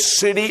great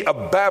city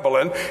of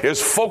Babylon is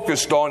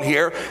focused on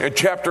here in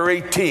chapter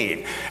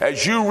 18.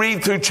 As you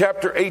read through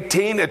chapter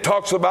 18, it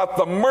talks about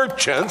the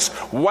merchants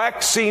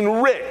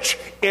waxing rich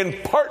in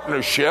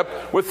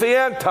partnership with the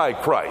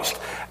Antichrist.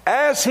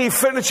 As he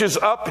finishes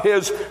up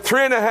his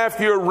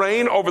 3.5-year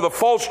reign over the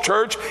false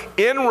church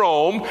in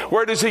Rome,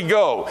 where does he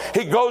go?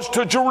 He goes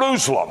to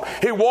Jerusalem.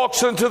 He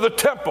walks into the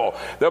temple.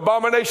 The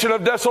abomination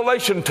of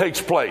desolation takes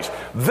place.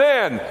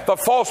 Then the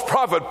false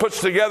prophet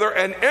puts together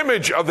an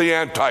image of the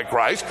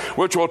Antichrist,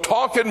 which will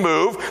talk and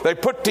move. They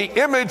put the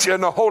image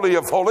in the Holy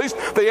of Holies.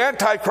 The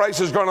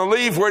Antichrist is going to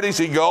leave. Where does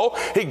he go?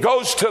 He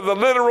goes to the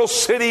literal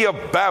city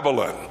of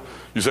Babylon.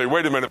 You say,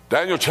 wait a minute,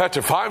 Daniel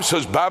chapter 5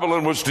 says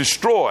Babylon was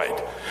destroyed.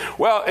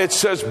 Well, it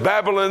says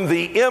Babylon,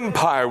 the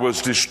empire,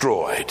 was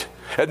destroyed.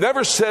 It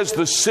never says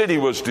the city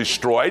was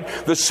destroyed.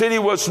 The city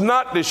was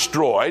not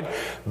destroyed.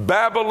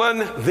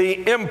 Babylon,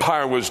 the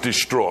empire, was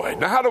destroyed.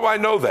 Now, how do I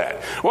know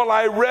that? Well,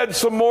 I read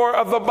some more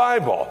of the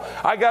Bible.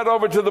 I got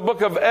over to the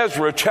book of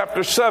Ezra,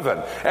 chapter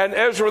 7. And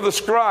Ezra the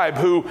scribe,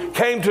 who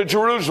came to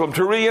Jerusalem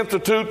to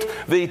reinstitute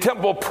the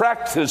temple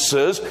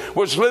practices,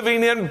 was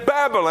living in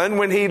Babylon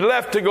when he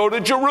left to go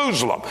to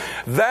Jerusalem.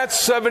 That's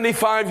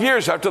 75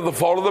 years after the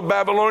fall of the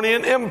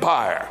Babylonian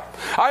Empire.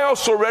 I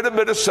also read a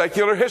bit of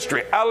secular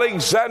history.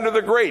 Alexander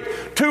the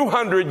Great,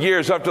 200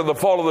 years after the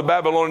fall of the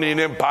Babylonian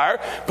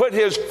Empire, put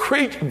his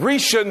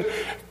Grecian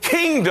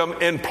kingdom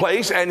in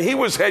place, and he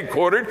was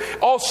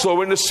headquartered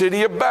also in the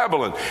city of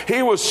Babylon.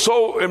 He was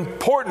so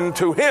important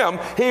to him,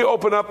 he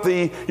opened up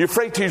the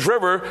Euphrates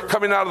River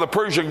coming out of the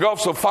Persian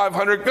Gulf so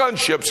 500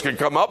 gunships could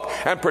come up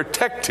and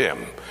protect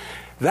him.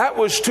 That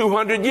was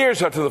 200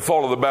 years after the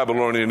fall of the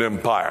Babylonian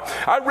Empire.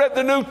 I read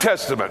the New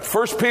Testament,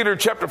 1 Peter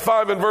chapter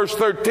 5 and verse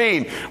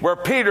 13, where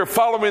Peter,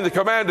 following the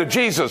command of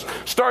Jesus,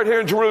 start here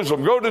in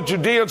Jerusalem, go to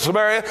Judea and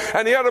Samaria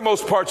and the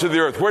uttermost parts of the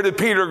earth. Where did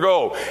Peter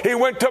go? He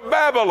went to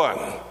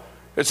Babylon.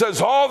 It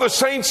says, all the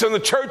saints in the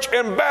church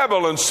in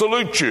Babylon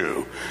salute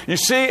you. You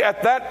see,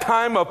 at that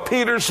time of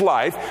Peter's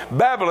life,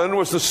 Babylon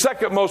was the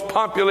second most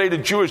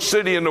populated Jewish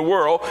city in the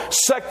world,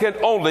 second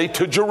only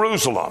to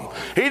Jerusalem.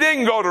 He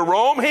didn't go to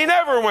Rome. He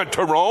never went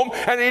to Rome.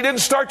 And he didn't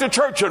start the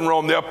church in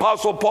Rome. The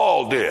Apostle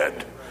Paul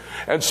did.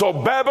 And so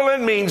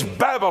Babylon means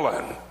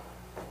Babylon.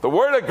 The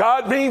Word of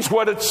God means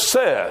what it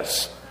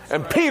says.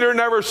 And Peter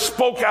never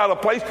spoke out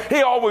of place.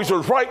 He always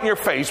was right in your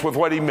face with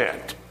what he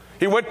meant.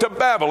 He went to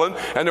Babylon,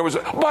 and there was,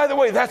 by the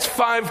way, that's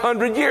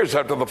 500 years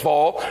after the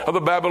fall of the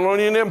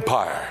Babylonian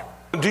Empire.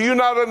 Do you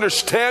not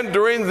understand,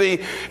 during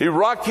the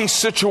Iraqi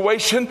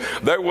situation,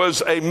 there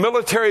was a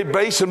military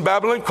base in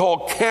Babylon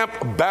called Camp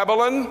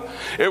Babylon?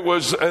 It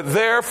was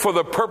there for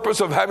the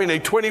purpose of having a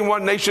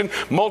 21-nation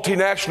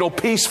multinational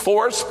peace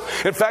force.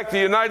 In fact, the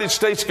United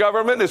States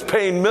government is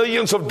paying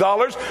millions of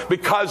dollars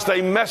because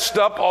they messed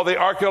up all the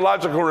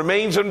archaeological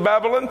remains in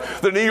Babylon.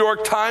 The New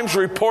York Times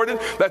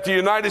reported that the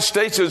United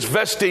States is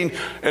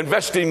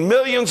investing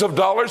millions of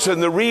dollars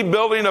in the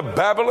rebuilding of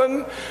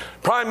Babylon.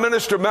 Prime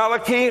Minister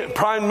Maliki,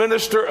 Prime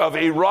Minister of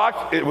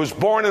Iraq, it was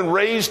born and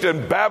raised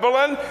in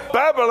Babylon.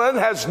 Babylon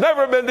has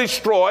never been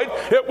destroyed.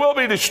 It will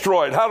be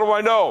destroyed. How do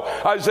I know?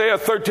 Isaiah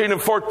 13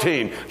 and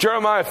 14,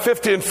 Jeremiah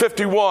 50 and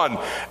 51,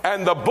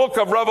 and the book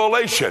of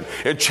Revelation.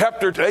 In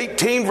chapter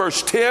 18,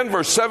 verse 10,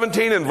 verse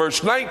 17, and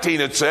verse 19,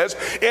 it says,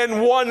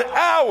 in 1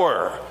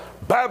 hour,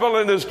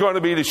 Babylon is going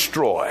to be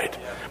destroyed.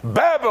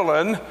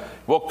 Babylon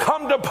will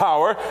come to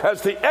power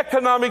as the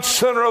economic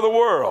center of the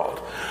world.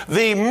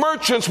 The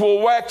merchants will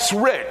wax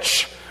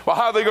rich. Well,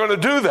 how are they going to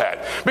do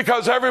that?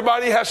 Because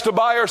everybody has to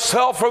buy or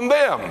sell from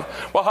them.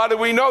 Well, how do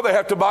we know they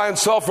have to buy and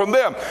sell from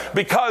them?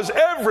 Because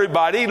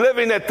everybody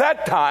living at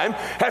that time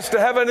has to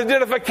have an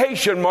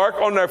identification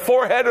mark on their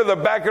forehead or the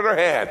back of their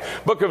hand.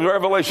 Book of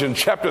Revelation,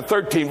 chapter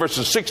 13,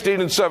 verses 16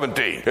 and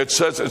 17. It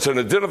says it's an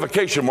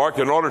identification mark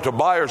in order to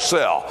buy or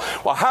sell.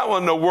 Well, how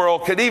in the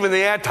world could even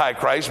the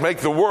Antichrist make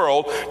the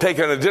world take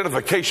an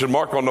identification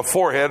mark on the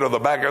forehead or the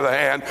back of the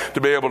hand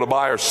to be able to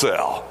buy or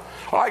sell?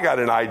 Well, I got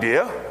an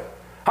idea.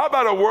 How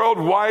about a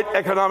worldwide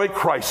economic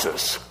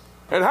crisis?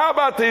 And how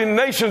about the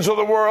nations of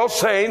the world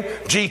saying,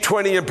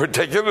 G20 in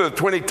particular, the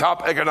 20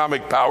 top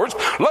economic powers,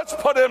 let's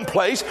put in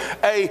place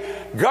a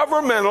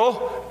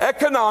governmental,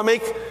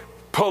 economic,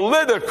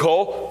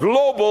 political,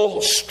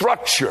 global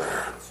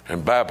structure.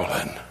 And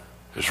Babylon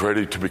is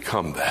ready to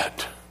become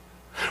that.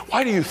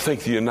 Why do you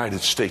think the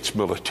United States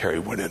military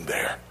went in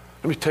there?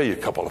 Let me tell you a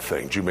couple of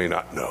things you may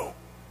not know.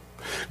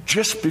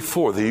 Just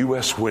before the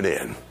U.S. went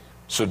in,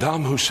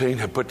 Saddam Hussein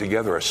had put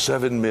together a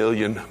 7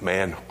 million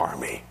man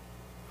army.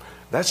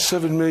 That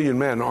 7 million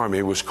man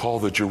army was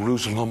called the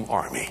Jerusalem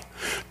Army.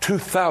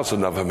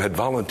 2,000 of them had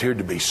volunteered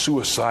to be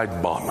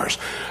suicide bombers.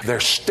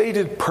 Their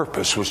stated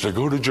purpose was to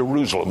go to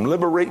Jerusalem,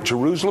 liberate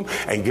Jerusalem,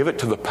 and give it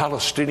to the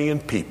Palestinian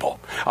people.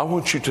 I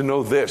want you to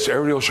know this.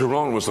 Ariel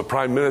Sharon was the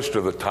prime minister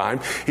at the time.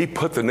 He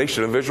put the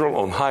nation of Israel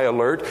on high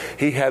alert.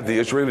 He had the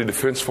Israeli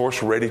Defense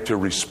Force ready to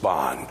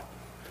respond.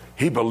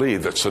 He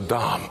believed that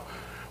Saddam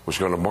was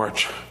going to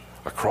march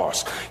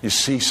across. You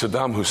see,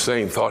 Saddam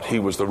Hussein thought he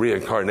was the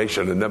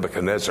reincarnation of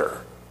Nebuchadnezzar.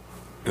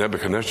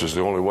 Nebuchadnezzar is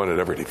the only one that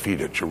ever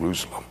defeated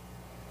Jerusalem.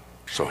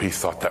 So he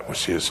thought that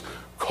was his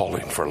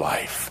calling for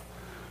life.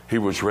 He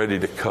was ready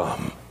to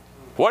come.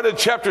 What did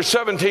chapter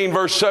 17,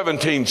 verse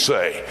 17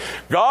 say?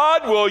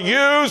 God will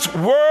use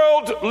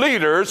world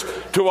leaders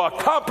to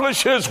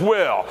accomplish His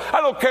will.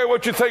 I don't care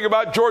what you think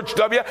about George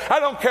W. I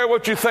don't care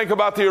what you think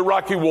about the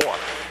Iraqi war.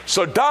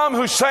 Saddam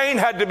Hussein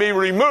had to be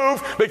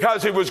removed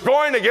because he was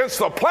going against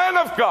the plan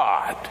of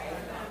God.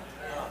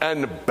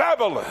 And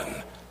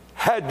Babylon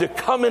had to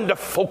come into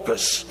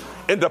focus,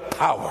 into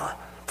power,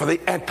 for the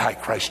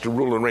Antichrist to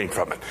rule and reign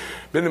from it.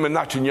 Benjamin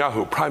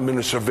Netanyahu, Prime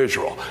Minister of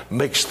Israel,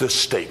 makes this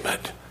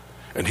statement.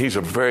 And he's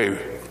a very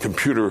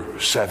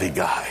computer-savvy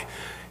guy.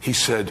 He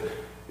said,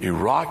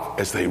 Iraq,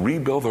 as they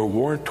rebuild their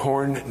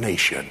war-torn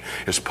nation,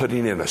 is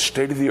putting in a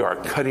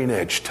state-of-the-art,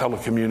 cutting-edge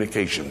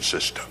telecommunications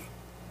system,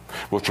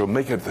 which will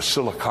make it the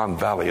Silicon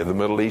Valley of the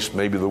Middle East,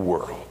 maybe the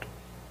world.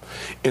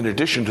 In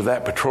addition to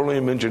that,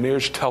 petroleum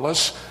engineers tell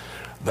us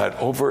that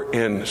over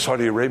in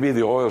Saudi Arabia,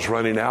 the oil is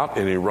running out.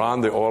 In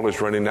Iran, the oil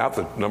is running out,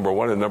 the number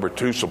one and number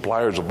two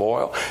suppliers of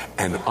oil.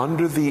 And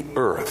under the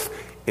earth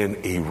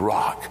in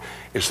Iraq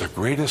is the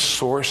greatest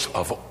source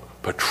of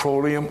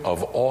petroleum,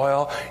 of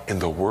oil in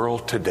the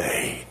world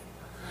today.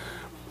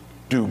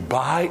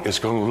 Dubai is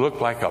going to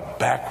look like a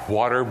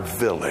backwater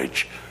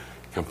village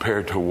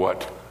compared to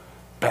what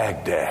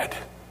Baghdad,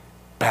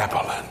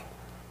 Babylon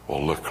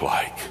will look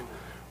like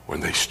when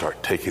they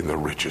start taking the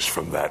riches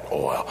from that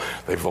oil.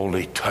 They've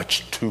only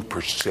touched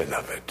 2%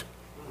 of it.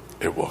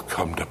 It will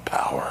come to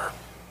power.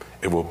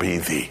 It will be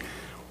the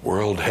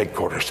world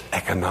headquarters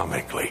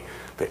economically.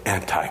 The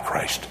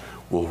Antichrist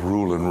will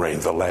rule and reign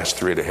the last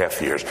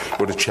 3.5 years.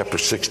 Go to chapter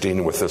 16,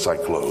 and with this I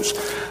close.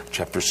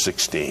 Chapter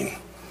 16.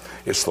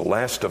 It's the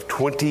last of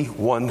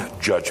 21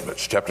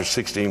 judgments. Chapter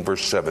 16,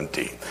 verse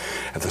 17.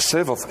 And the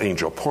seventh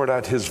angel poured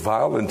out his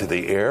vial into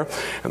the air,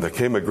 and there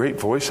came a great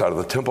voice out of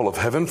the temple of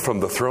heaven from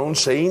the throne,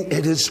 saying,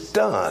 It is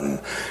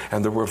done.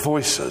 And there were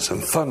voices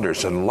and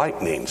thunders and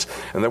lightnings,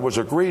 and there was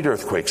a great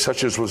earthquake,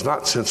 such as was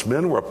not since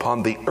men were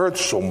upon the earth,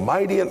 so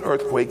mighty an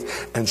earthquake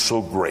and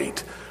so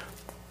great.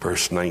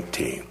 Verse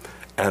 19.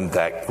 And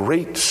that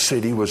great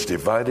city was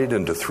divided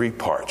into 3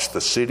 parts. The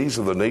cities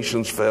of the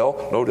nations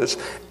fell, notice,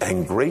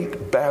 and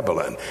great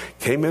Babylon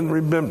came in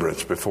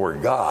remembrance before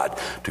God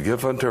to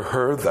give unto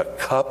her the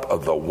cup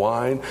of the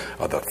wine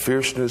of the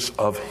fierceness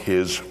of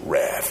his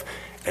wrath.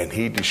 And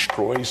he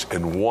destroys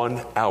in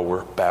 1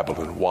 hour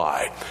Babylon.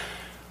 Why?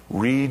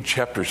 Read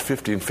chapters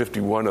 50 and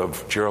 51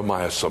 of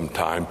Jeremiah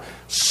sometime.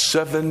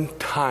 7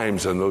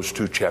 times in those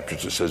 2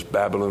 chapters it says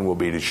Babylon will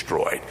be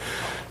destroyed.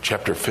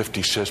 Chapter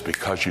 50 says,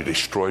 because you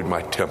destroyed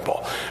my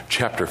temple.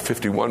 Chapter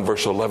 51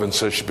 verse 11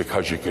 says,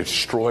 because you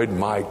destroyed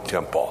my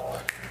temple.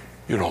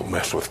 You don't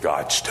mess with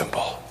God's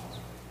temple.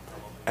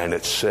 And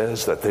it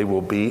says that they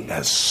will be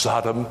as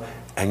Sodom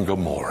and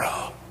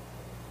Gomorrah.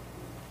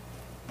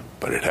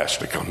 But it has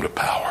to come to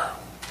power.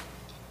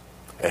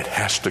 It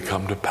has to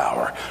come to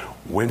power.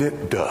 When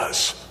it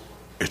does,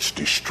 it's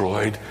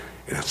destroyed,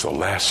 and it's the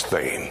last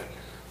thing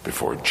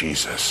before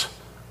Jesus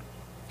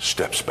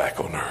steps back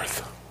on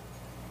earth.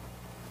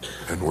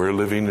 And we're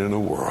living in a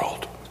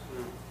world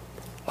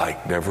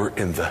like never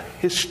in the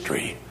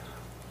history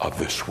of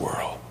this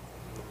world,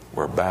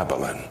 where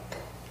Babylon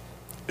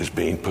is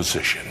being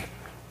positioned.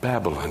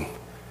 Babylon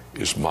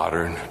is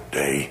modern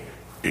day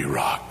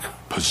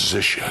Iraq,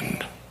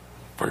 positioned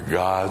for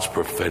God's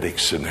prophetic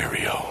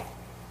scenario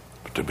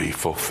to be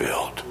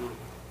fulfilled.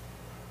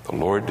 The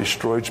Lord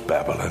destroys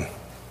Babylon.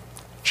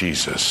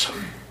 Jesus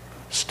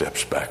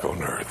steps back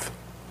on earth.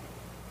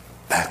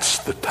 That's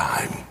the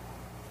time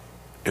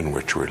in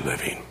which we're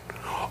living.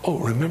 Oh,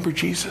 remember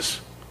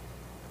Jesus?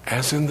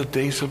 As in the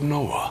days of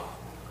Noah,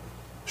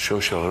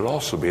 so shall it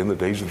also be in the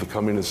days of the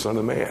coming of the Son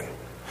of Man.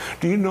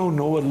 Do you know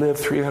Noah lived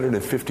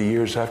 350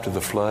 years after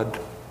the flood?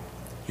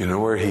 You know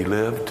where he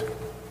lived?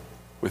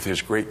 With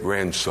his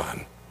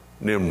great-grandson,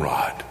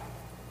 Nimrod,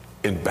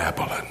 in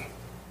Babylon.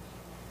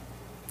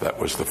 That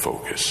was the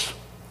focus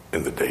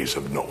in the days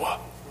of Noah.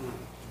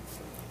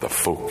 The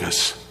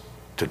focus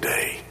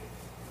today.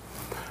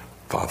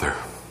 Father,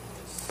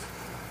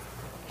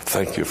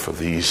 thank you for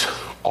these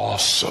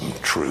awesome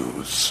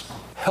truths.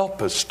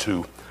 Help us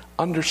to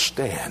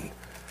understand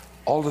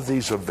all of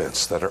these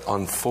events that are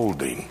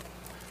unfolding,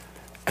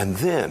 and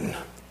then,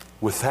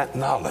 with that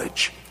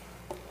knowledge,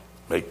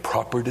 make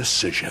proper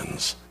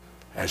decisions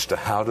as to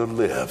how to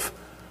live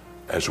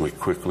as we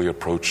quickly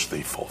approach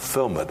the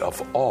fulfillment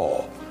of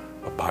all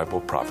of Bible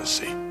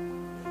prophecy.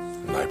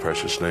 In thy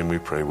precious name we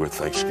pray with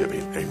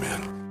thanksgiving.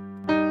 Amen.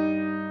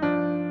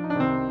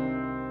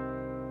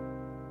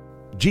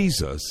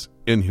 Jesus,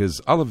 in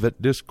his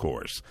Olivet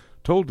Discourse,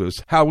 told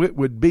us how it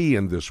would be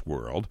in this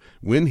world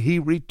when he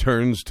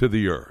returns to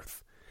the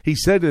earth. He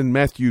said in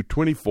Matthew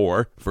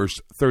 24, verse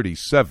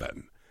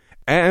 37,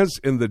 As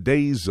in the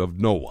days of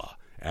Noah,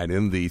 and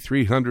in the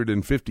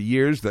 350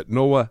 years that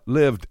Noah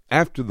lived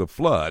after the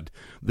flood,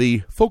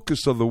 the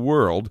focus of the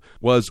world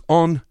was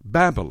on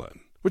Babylon,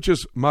 which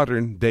is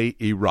modern-day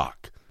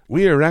Iraq.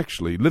 We are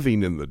actually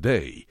living in the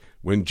day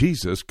when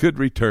Jesus could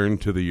return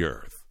to the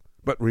earth.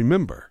 But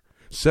remember,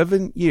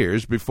 7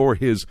 years before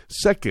his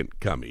second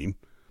coming,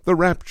 the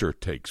rapture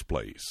takes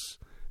place.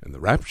 And the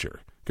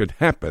rapture could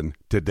happen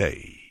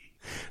today.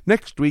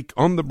 Next week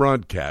on the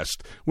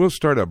broadcast, we'll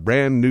start a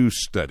brand new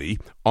study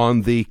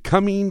on the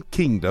coming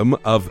kingdom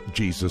of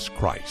Jesus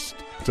Christ.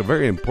 It's a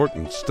very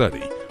important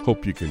study.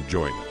 Hope you can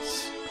join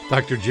us.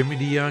 Dr. Jimmy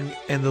DeYoung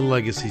and the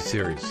Legacy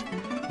Series.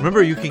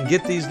 Remember, you can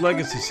get these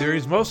Legacy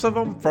Series, most of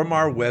them from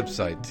our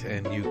website,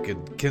 and you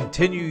can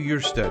continue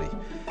your study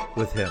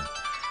with him.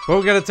 Well,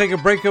 we're going to take a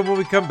break, and when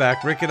we come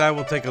back, Rick and I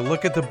will take a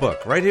look at the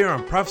book right here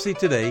on Prophecy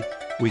Today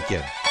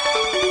Weekend.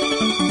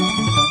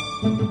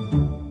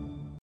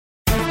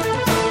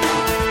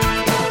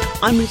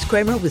 I'm Ruth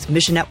Kramer with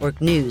Mission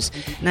Network News.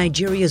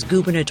 Nigeria's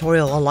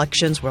gubernatorial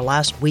elections were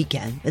last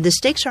weekend, and the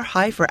stakes are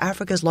high for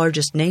Africa's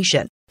largest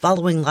nation.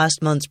 Following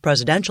last month's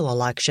presidential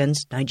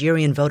elections,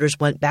 Nigerian voters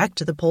went back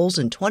to the polls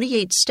in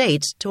 28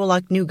 states to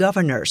elect new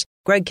governors.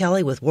 Greg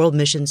Kelly with World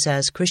Mission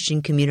says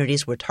Christian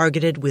communities were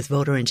targeted with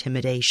voter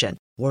intimidation.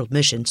 World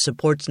Mission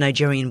supports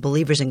Nigerian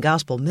believers in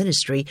gospel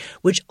ministry,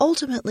 which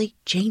ultimately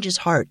changes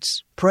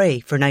hearts. Pray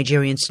for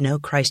Nigerians to know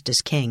Christ is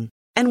King.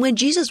 And when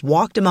Jesus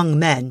walked among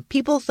men,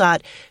 people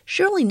thought,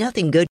 surely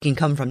nothing good can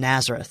come from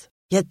Nazareth.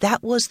 Yet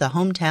that was the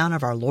hometown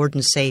of our Lord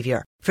and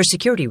Savior. For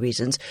security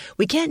reasons,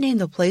 we can't name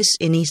the place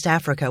in East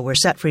Africa where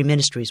Set Free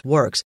Ministries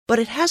works, but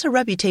it has a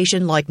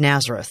reputation like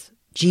Nazareth.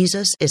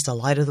 Jesus is the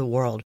light of the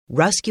world,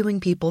 rescuing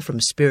people from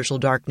spiritual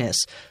darkness.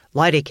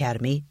 Light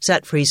Academy,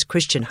 Set Free's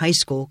Christian high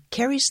school,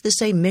 carries the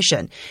same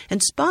mission,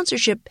 and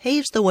sponsorship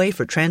paves the way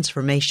for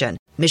transformation.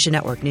 Mission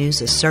Network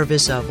News is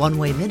service of One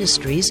Way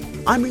Ministries.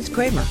 I'm Ruth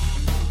Kramer.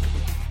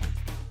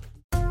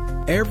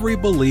 Every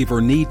believer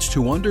needs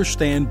to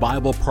understand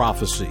Bible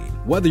prophecy.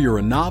 Whether you're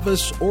a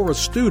novice or a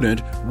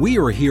student, we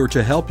are here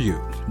to help you.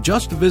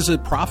 Just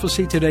visit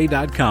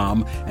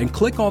prophecytoday.com and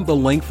click on the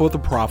link for the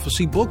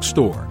Prophecy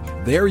Bookstore.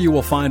 There you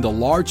will find a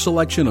large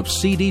selection of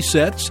CD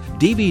sets,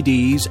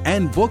 DVDs,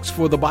 and books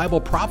for the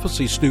Bible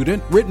prophecy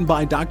student written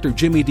by Dr.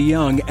 Jimmy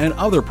DeYoung and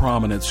other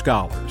prominent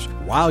scholars.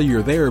 While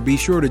you're there, be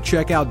sure to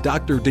check out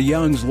Dr.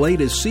 DeYoung's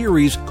latest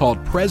series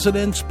called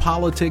Presidents,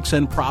 Politics,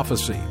 and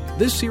Prophecy.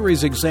 This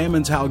series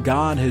examines how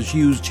God has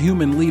used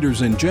human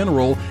leaders in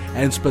general,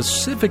 and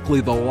specifically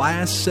the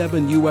last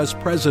 7 U.S.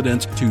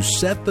 presidents, to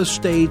set the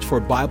stage for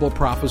Bible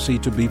prophecy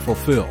to be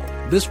fulfilled.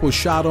 This was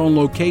shot on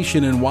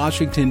location in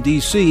Washington,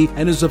 D.C.,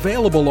 and is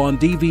available on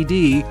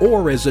DVD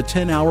or as a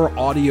 10-hour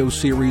audio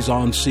series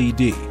on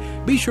CD.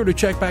 Be sure to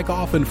check back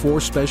often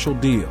for special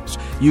deals.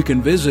 You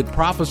can visit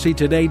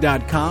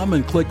prophecytoday.com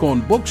and click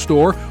on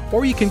Bookstore,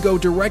 or you can go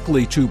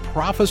directly to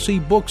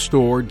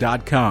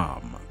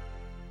prophecybookstore.com.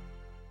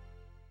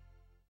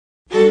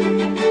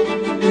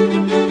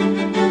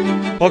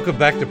 Welcome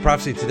back to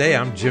Prophecy Today.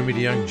 I'm Jimmy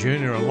DeYoung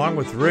Jr. Along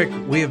with Rick,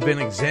 we have been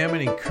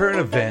examining current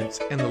events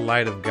in the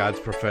light of God's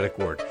prophetic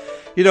word.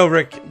 You know,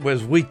 Rick,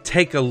 as we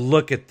take a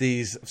look at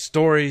these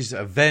stories,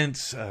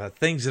 events,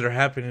 things that are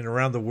happening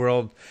around the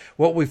world,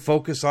 what we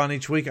focus on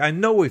each week, I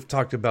know we've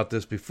talked about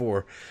this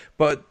before,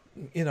 but,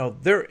 you know,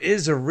 there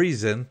is a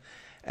reason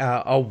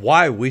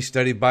why we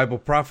study Bible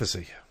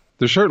prophecy.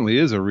 There certainly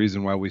is a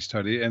reason why we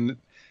study. And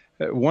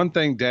one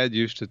thing Dad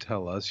used to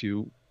tell us,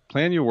 you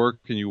plan your work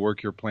and you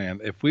work your plan.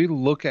 If we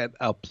look at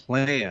a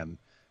plan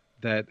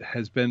that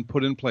has been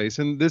put in place,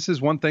 and this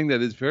is one thing that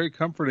is very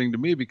comforting to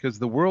me because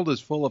the world is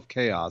full of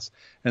chaos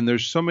and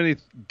there's so many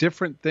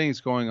different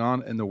things going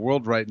on in the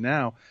world right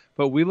now,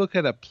 but we look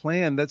at a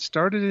plan that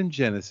started in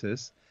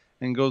Genesis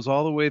and goes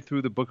all the way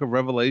through the book of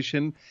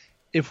Revelation.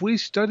 If we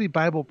study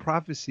Bible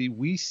prophecy,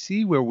 we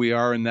see where we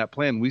are in that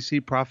plan. We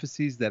see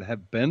prophecies that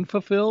have been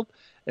fulfilled,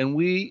 and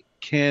we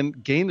can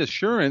gain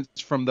assurance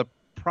from the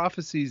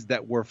prophecies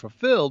that were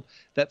fulfilled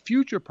that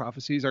future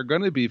prophecies are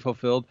going to be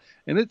fulfilled.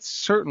 And it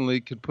certainly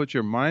could put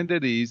your mind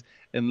at ease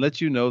and let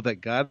you know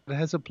that God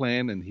has a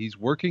plan and he's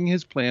working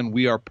his plan.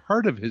 We are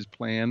part of his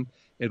plan,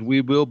 and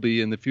we will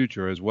be in the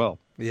future as well.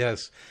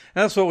 Yes,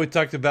 that's what we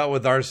talked about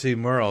with R.C.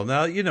 Morro.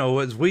 Now, you know,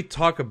 as we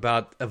talk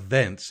about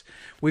events,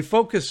 we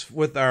focus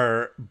with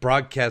our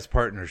broadcast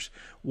partners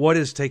what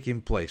is taking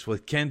place.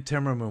 With Ken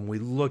Timmerman, we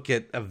look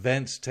at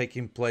events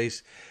taking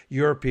place,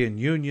 European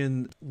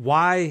Union,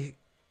 why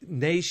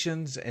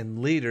nations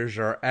and leaders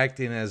are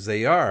acting as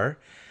they are.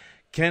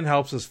 Ken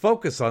helps us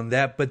focus on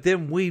that, but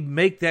then we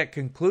make that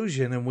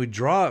conclusion and we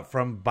draw it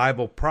from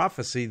Bible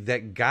prophecy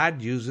that God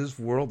uses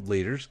world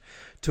leaders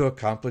to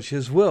accomplish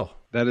his will.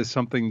 That is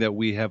something that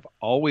we have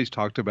always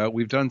talked about.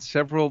 We've done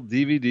several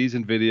DVDs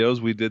and videos.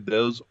 We did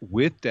those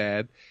with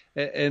Dad.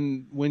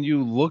 And when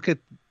you look at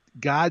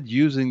God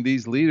using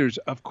these leaders,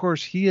 of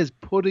course, he is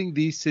putting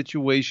these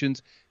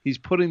situations, he's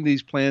putting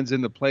these plans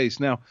into place.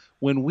 Now,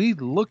 when we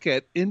look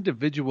at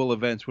individual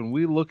events, when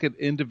we look at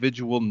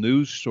individual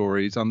news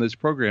stories on this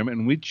program,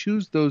 and we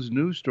choose those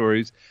news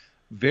stories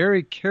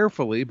very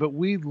carefully, but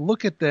we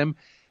look at them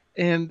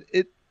and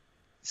it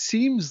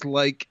seems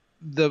like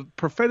the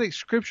prophetic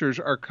scriptures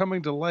are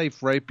coming to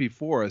life right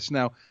before us.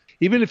 Now,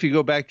 even if you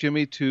go back,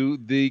 Jimmy, to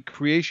the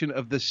creation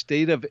of the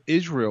state of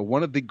Israel,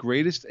 one of the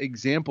greatest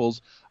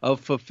examples of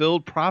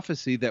fulfilled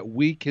prophecy that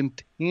we can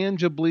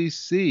tangibly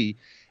see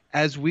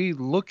as we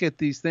look at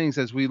these things,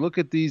 as we look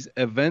at these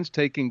events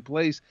taking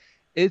place,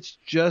 it's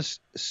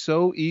just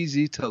so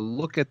easy to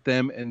look at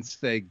them and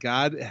say,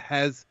 God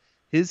has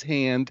his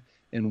hand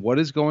in what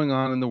is going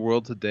on in the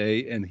world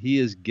today, and he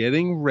is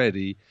getting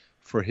ready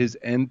for his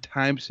end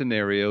time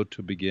scenario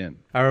to begin.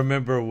 I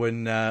remember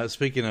when,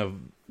 speaking of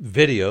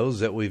videos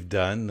that we've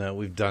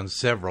done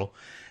several,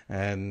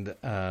 And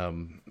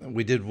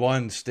we did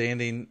one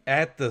standing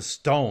at the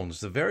stones,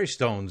 the very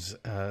stones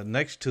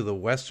next to the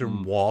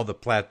Western Wall, the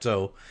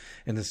plateau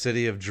in the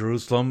city of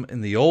Jerusalem,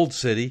 in the Old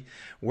City,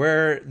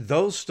 where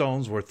those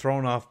stones were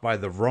thrown off by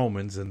the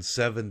Romans in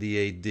 70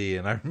 A.D.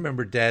 And I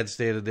remember Dad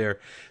standing there,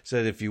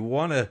 said, if you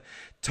want to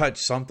touch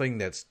something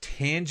that's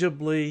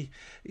tangibly,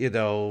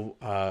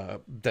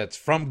 that's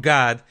from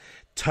God,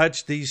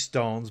 touch these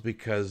stones,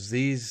 because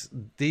these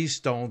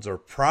stones are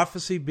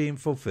prophecy being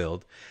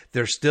fulfilled.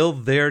 They're still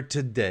there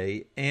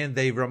today, and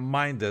they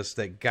remind us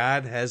that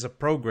God has a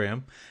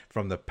program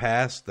from the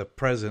past, the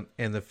present,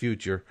 and the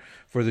future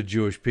for the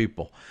Jewish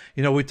people.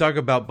 We talk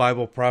about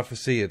Bible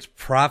prophecy. It's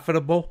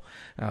profitable.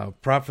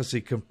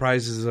 Prophecy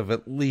comprises of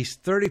at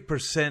least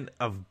 30%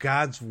 of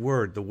God's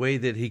word, the way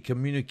that he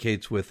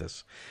communicates with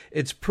us.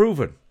 It's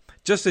proven.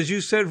 Just as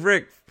you said,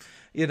 Rick,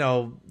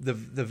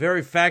 the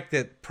very fact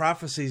that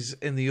prophecies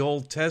in the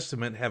Old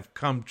Testament have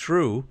come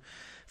true,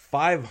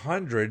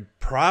 500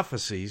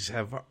 prophecies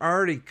have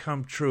already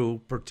come true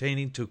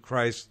pertaining to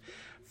Christ's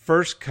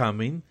first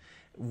coming,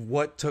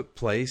 what took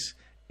place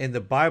in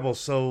the Bible.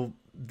 So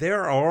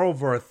there are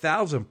over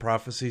 1,000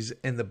 prophecies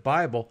in the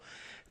Bible.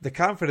 The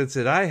confidence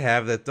that I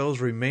have that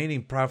those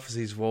remaining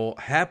prophecies will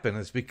happen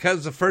is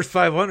because the first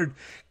 500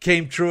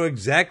 came true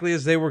exactly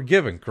as they were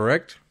given,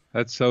 correct?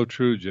 That's so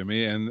true,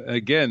 Jimmy. And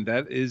again,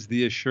 that is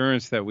the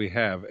assurance that we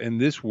have in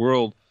this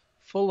world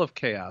full of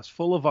chaos,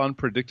 full of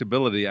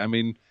unpredictability. I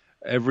mean,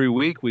 every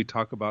week we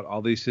talk about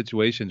all these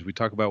situations. We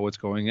talk about what's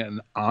going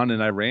on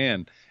in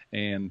Iran,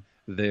 and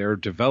they're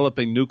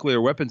developing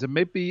nuclear weapons. It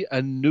may be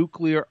a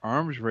nuclear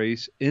arms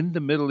race in the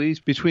Middle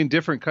East between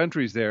different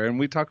countries there. And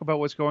we talk about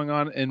what's going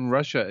on in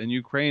Russia and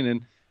Ukraine,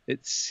 and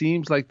it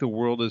seems like the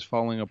world is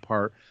falling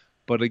apart.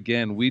 But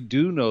again, we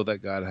do know that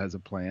God has a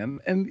plan,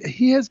 and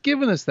he has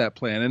given us that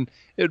plan.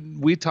 And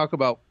we talk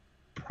about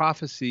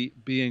prophecy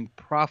being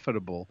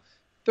profitable.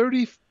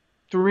 30%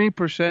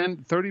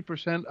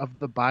 of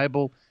the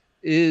Bible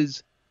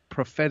is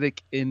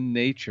prophetic in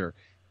nature.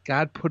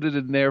 God put it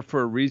in there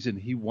for a reason.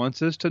 He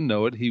wants us to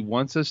know it. He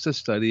wants us to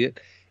study it.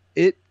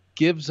 It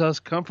gives us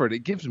comfort. It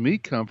gives me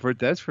comfort,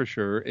 that's for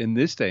sure, in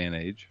this day and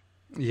age.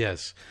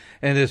 Yes,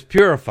 and it's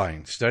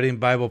purifying. Studying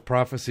Bible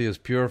prophecy is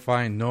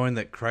purifying, knowing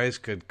that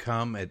Christ could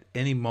come at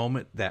any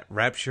moment, that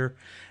rapture,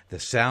 the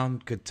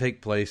sound could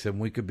take place, and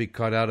we could be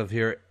caught out of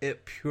here.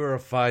 It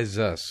purifies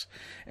us,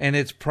 and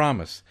it's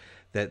promised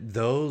that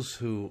those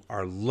who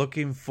are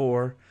looking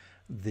for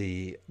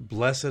the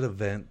blessed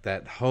event,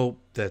 that hope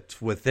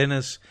that's within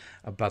us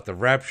about the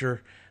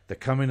rapture, the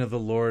coming of the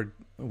Lord,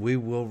 we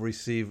will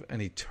receive an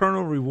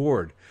eternal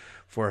reward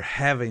for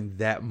having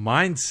that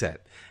mindset.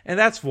 And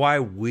that's why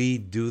we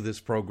do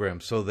this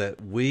program, so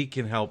that we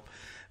can help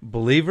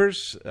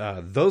believers,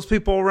 those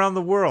people around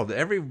the world.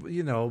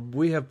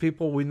 We have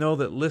people we know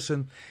that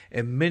listen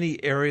in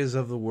many areas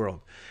of the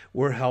world.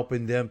 We're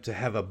helping them to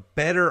have a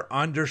better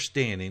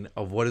understanding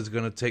of what is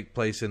going to take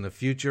place in the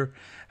future,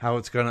 how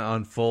it's going to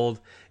unfold.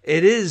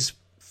 It is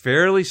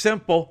fairly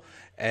simple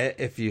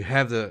if you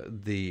have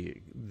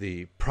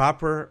the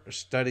proper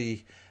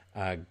study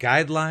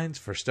guidelines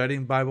for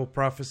studying Bible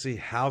prophecy,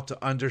 how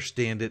to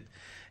understand it.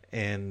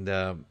 And,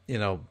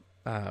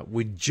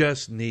 we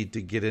just need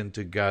to get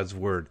into God's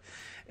Word.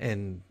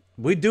 And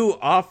we do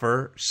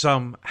offer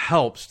some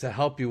helps to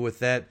help you with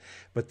that,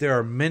 but there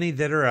are many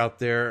that are out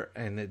there,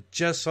 and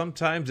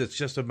sometimes it's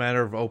just a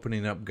matter of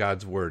opening up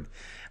God's Word.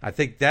 I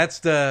think that's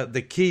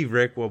the key,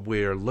 Rick, when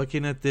we are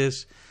looking at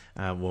this.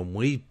 When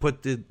we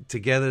put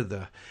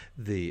together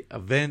the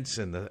events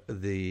and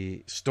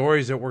the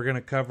stories that we're going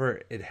to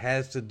cover, it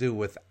has to do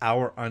with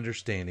our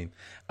understanding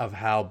of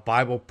how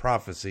Bible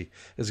prophecy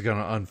is going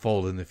to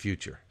unfold in the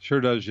future. Sure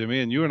does,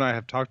 Jimmy. And you and I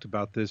have talked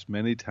about this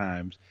many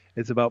times.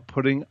 It's about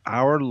putting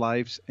our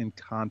lives in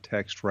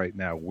context right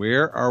now.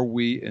 Where are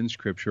we in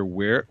Scripture?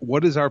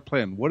 What is our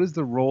plan? What is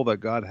the role that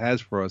God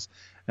has for us?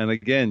 And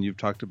again, you've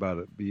talked about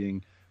it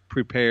being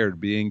prepared,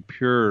 being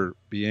pure,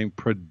 being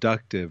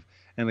productive.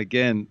 And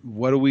again,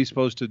 what are we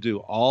supposed to do?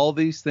 All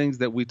these things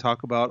that we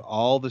talk about,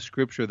 all the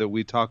Scripture that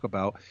we talk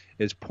about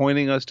is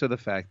pointing us to the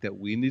fact that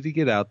we need to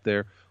get out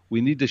there. We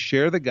need to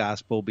share the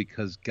gospel,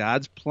 because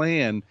God's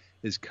plan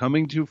is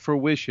coming to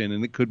fruition,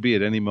 and it could be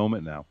at any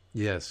moment now.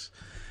 Yes.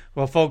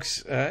 Well,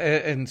 folks,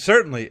 and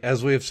certainly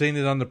as we have seen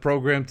it on the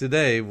program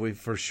today, we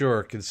for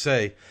sure can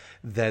say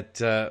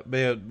that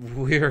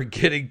we are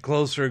getting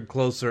closer and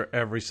closer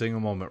every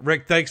single moment.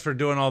 Rick, thanks for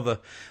doing all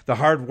the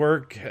hard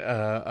work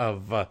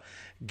of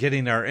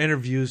getting our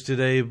interviews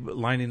today,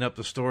 lining up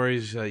the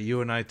stories, you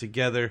and I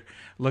together,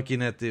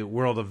 looking at the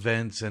world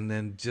events, and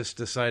then just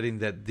deciding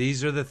that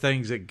these are the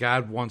things that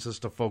God wants us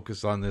to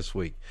focus on this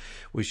week.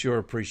 We sure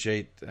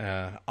appreciate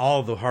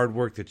all the hard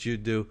work that you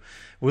do.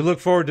 We look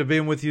forward to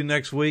being with you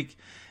next week.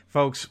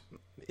 Folks,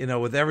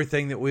 with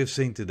everything that we've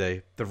seen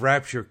today, the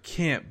rapture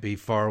can't be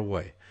far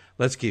away.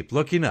 Let's keep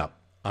looking up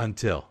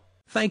until.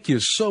 Thank you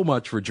so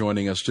much for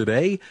joining us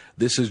today.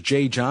 This is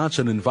Jay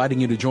Johnson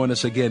inviting you to join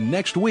us again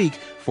next week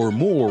for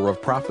more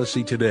of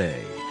Prophecy Today.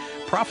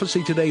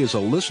 Prophecy Today is a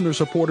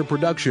listener-supported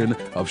production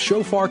of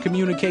Shofar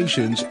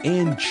Communications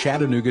in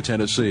Chattanooga,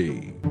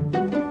 Tennessee.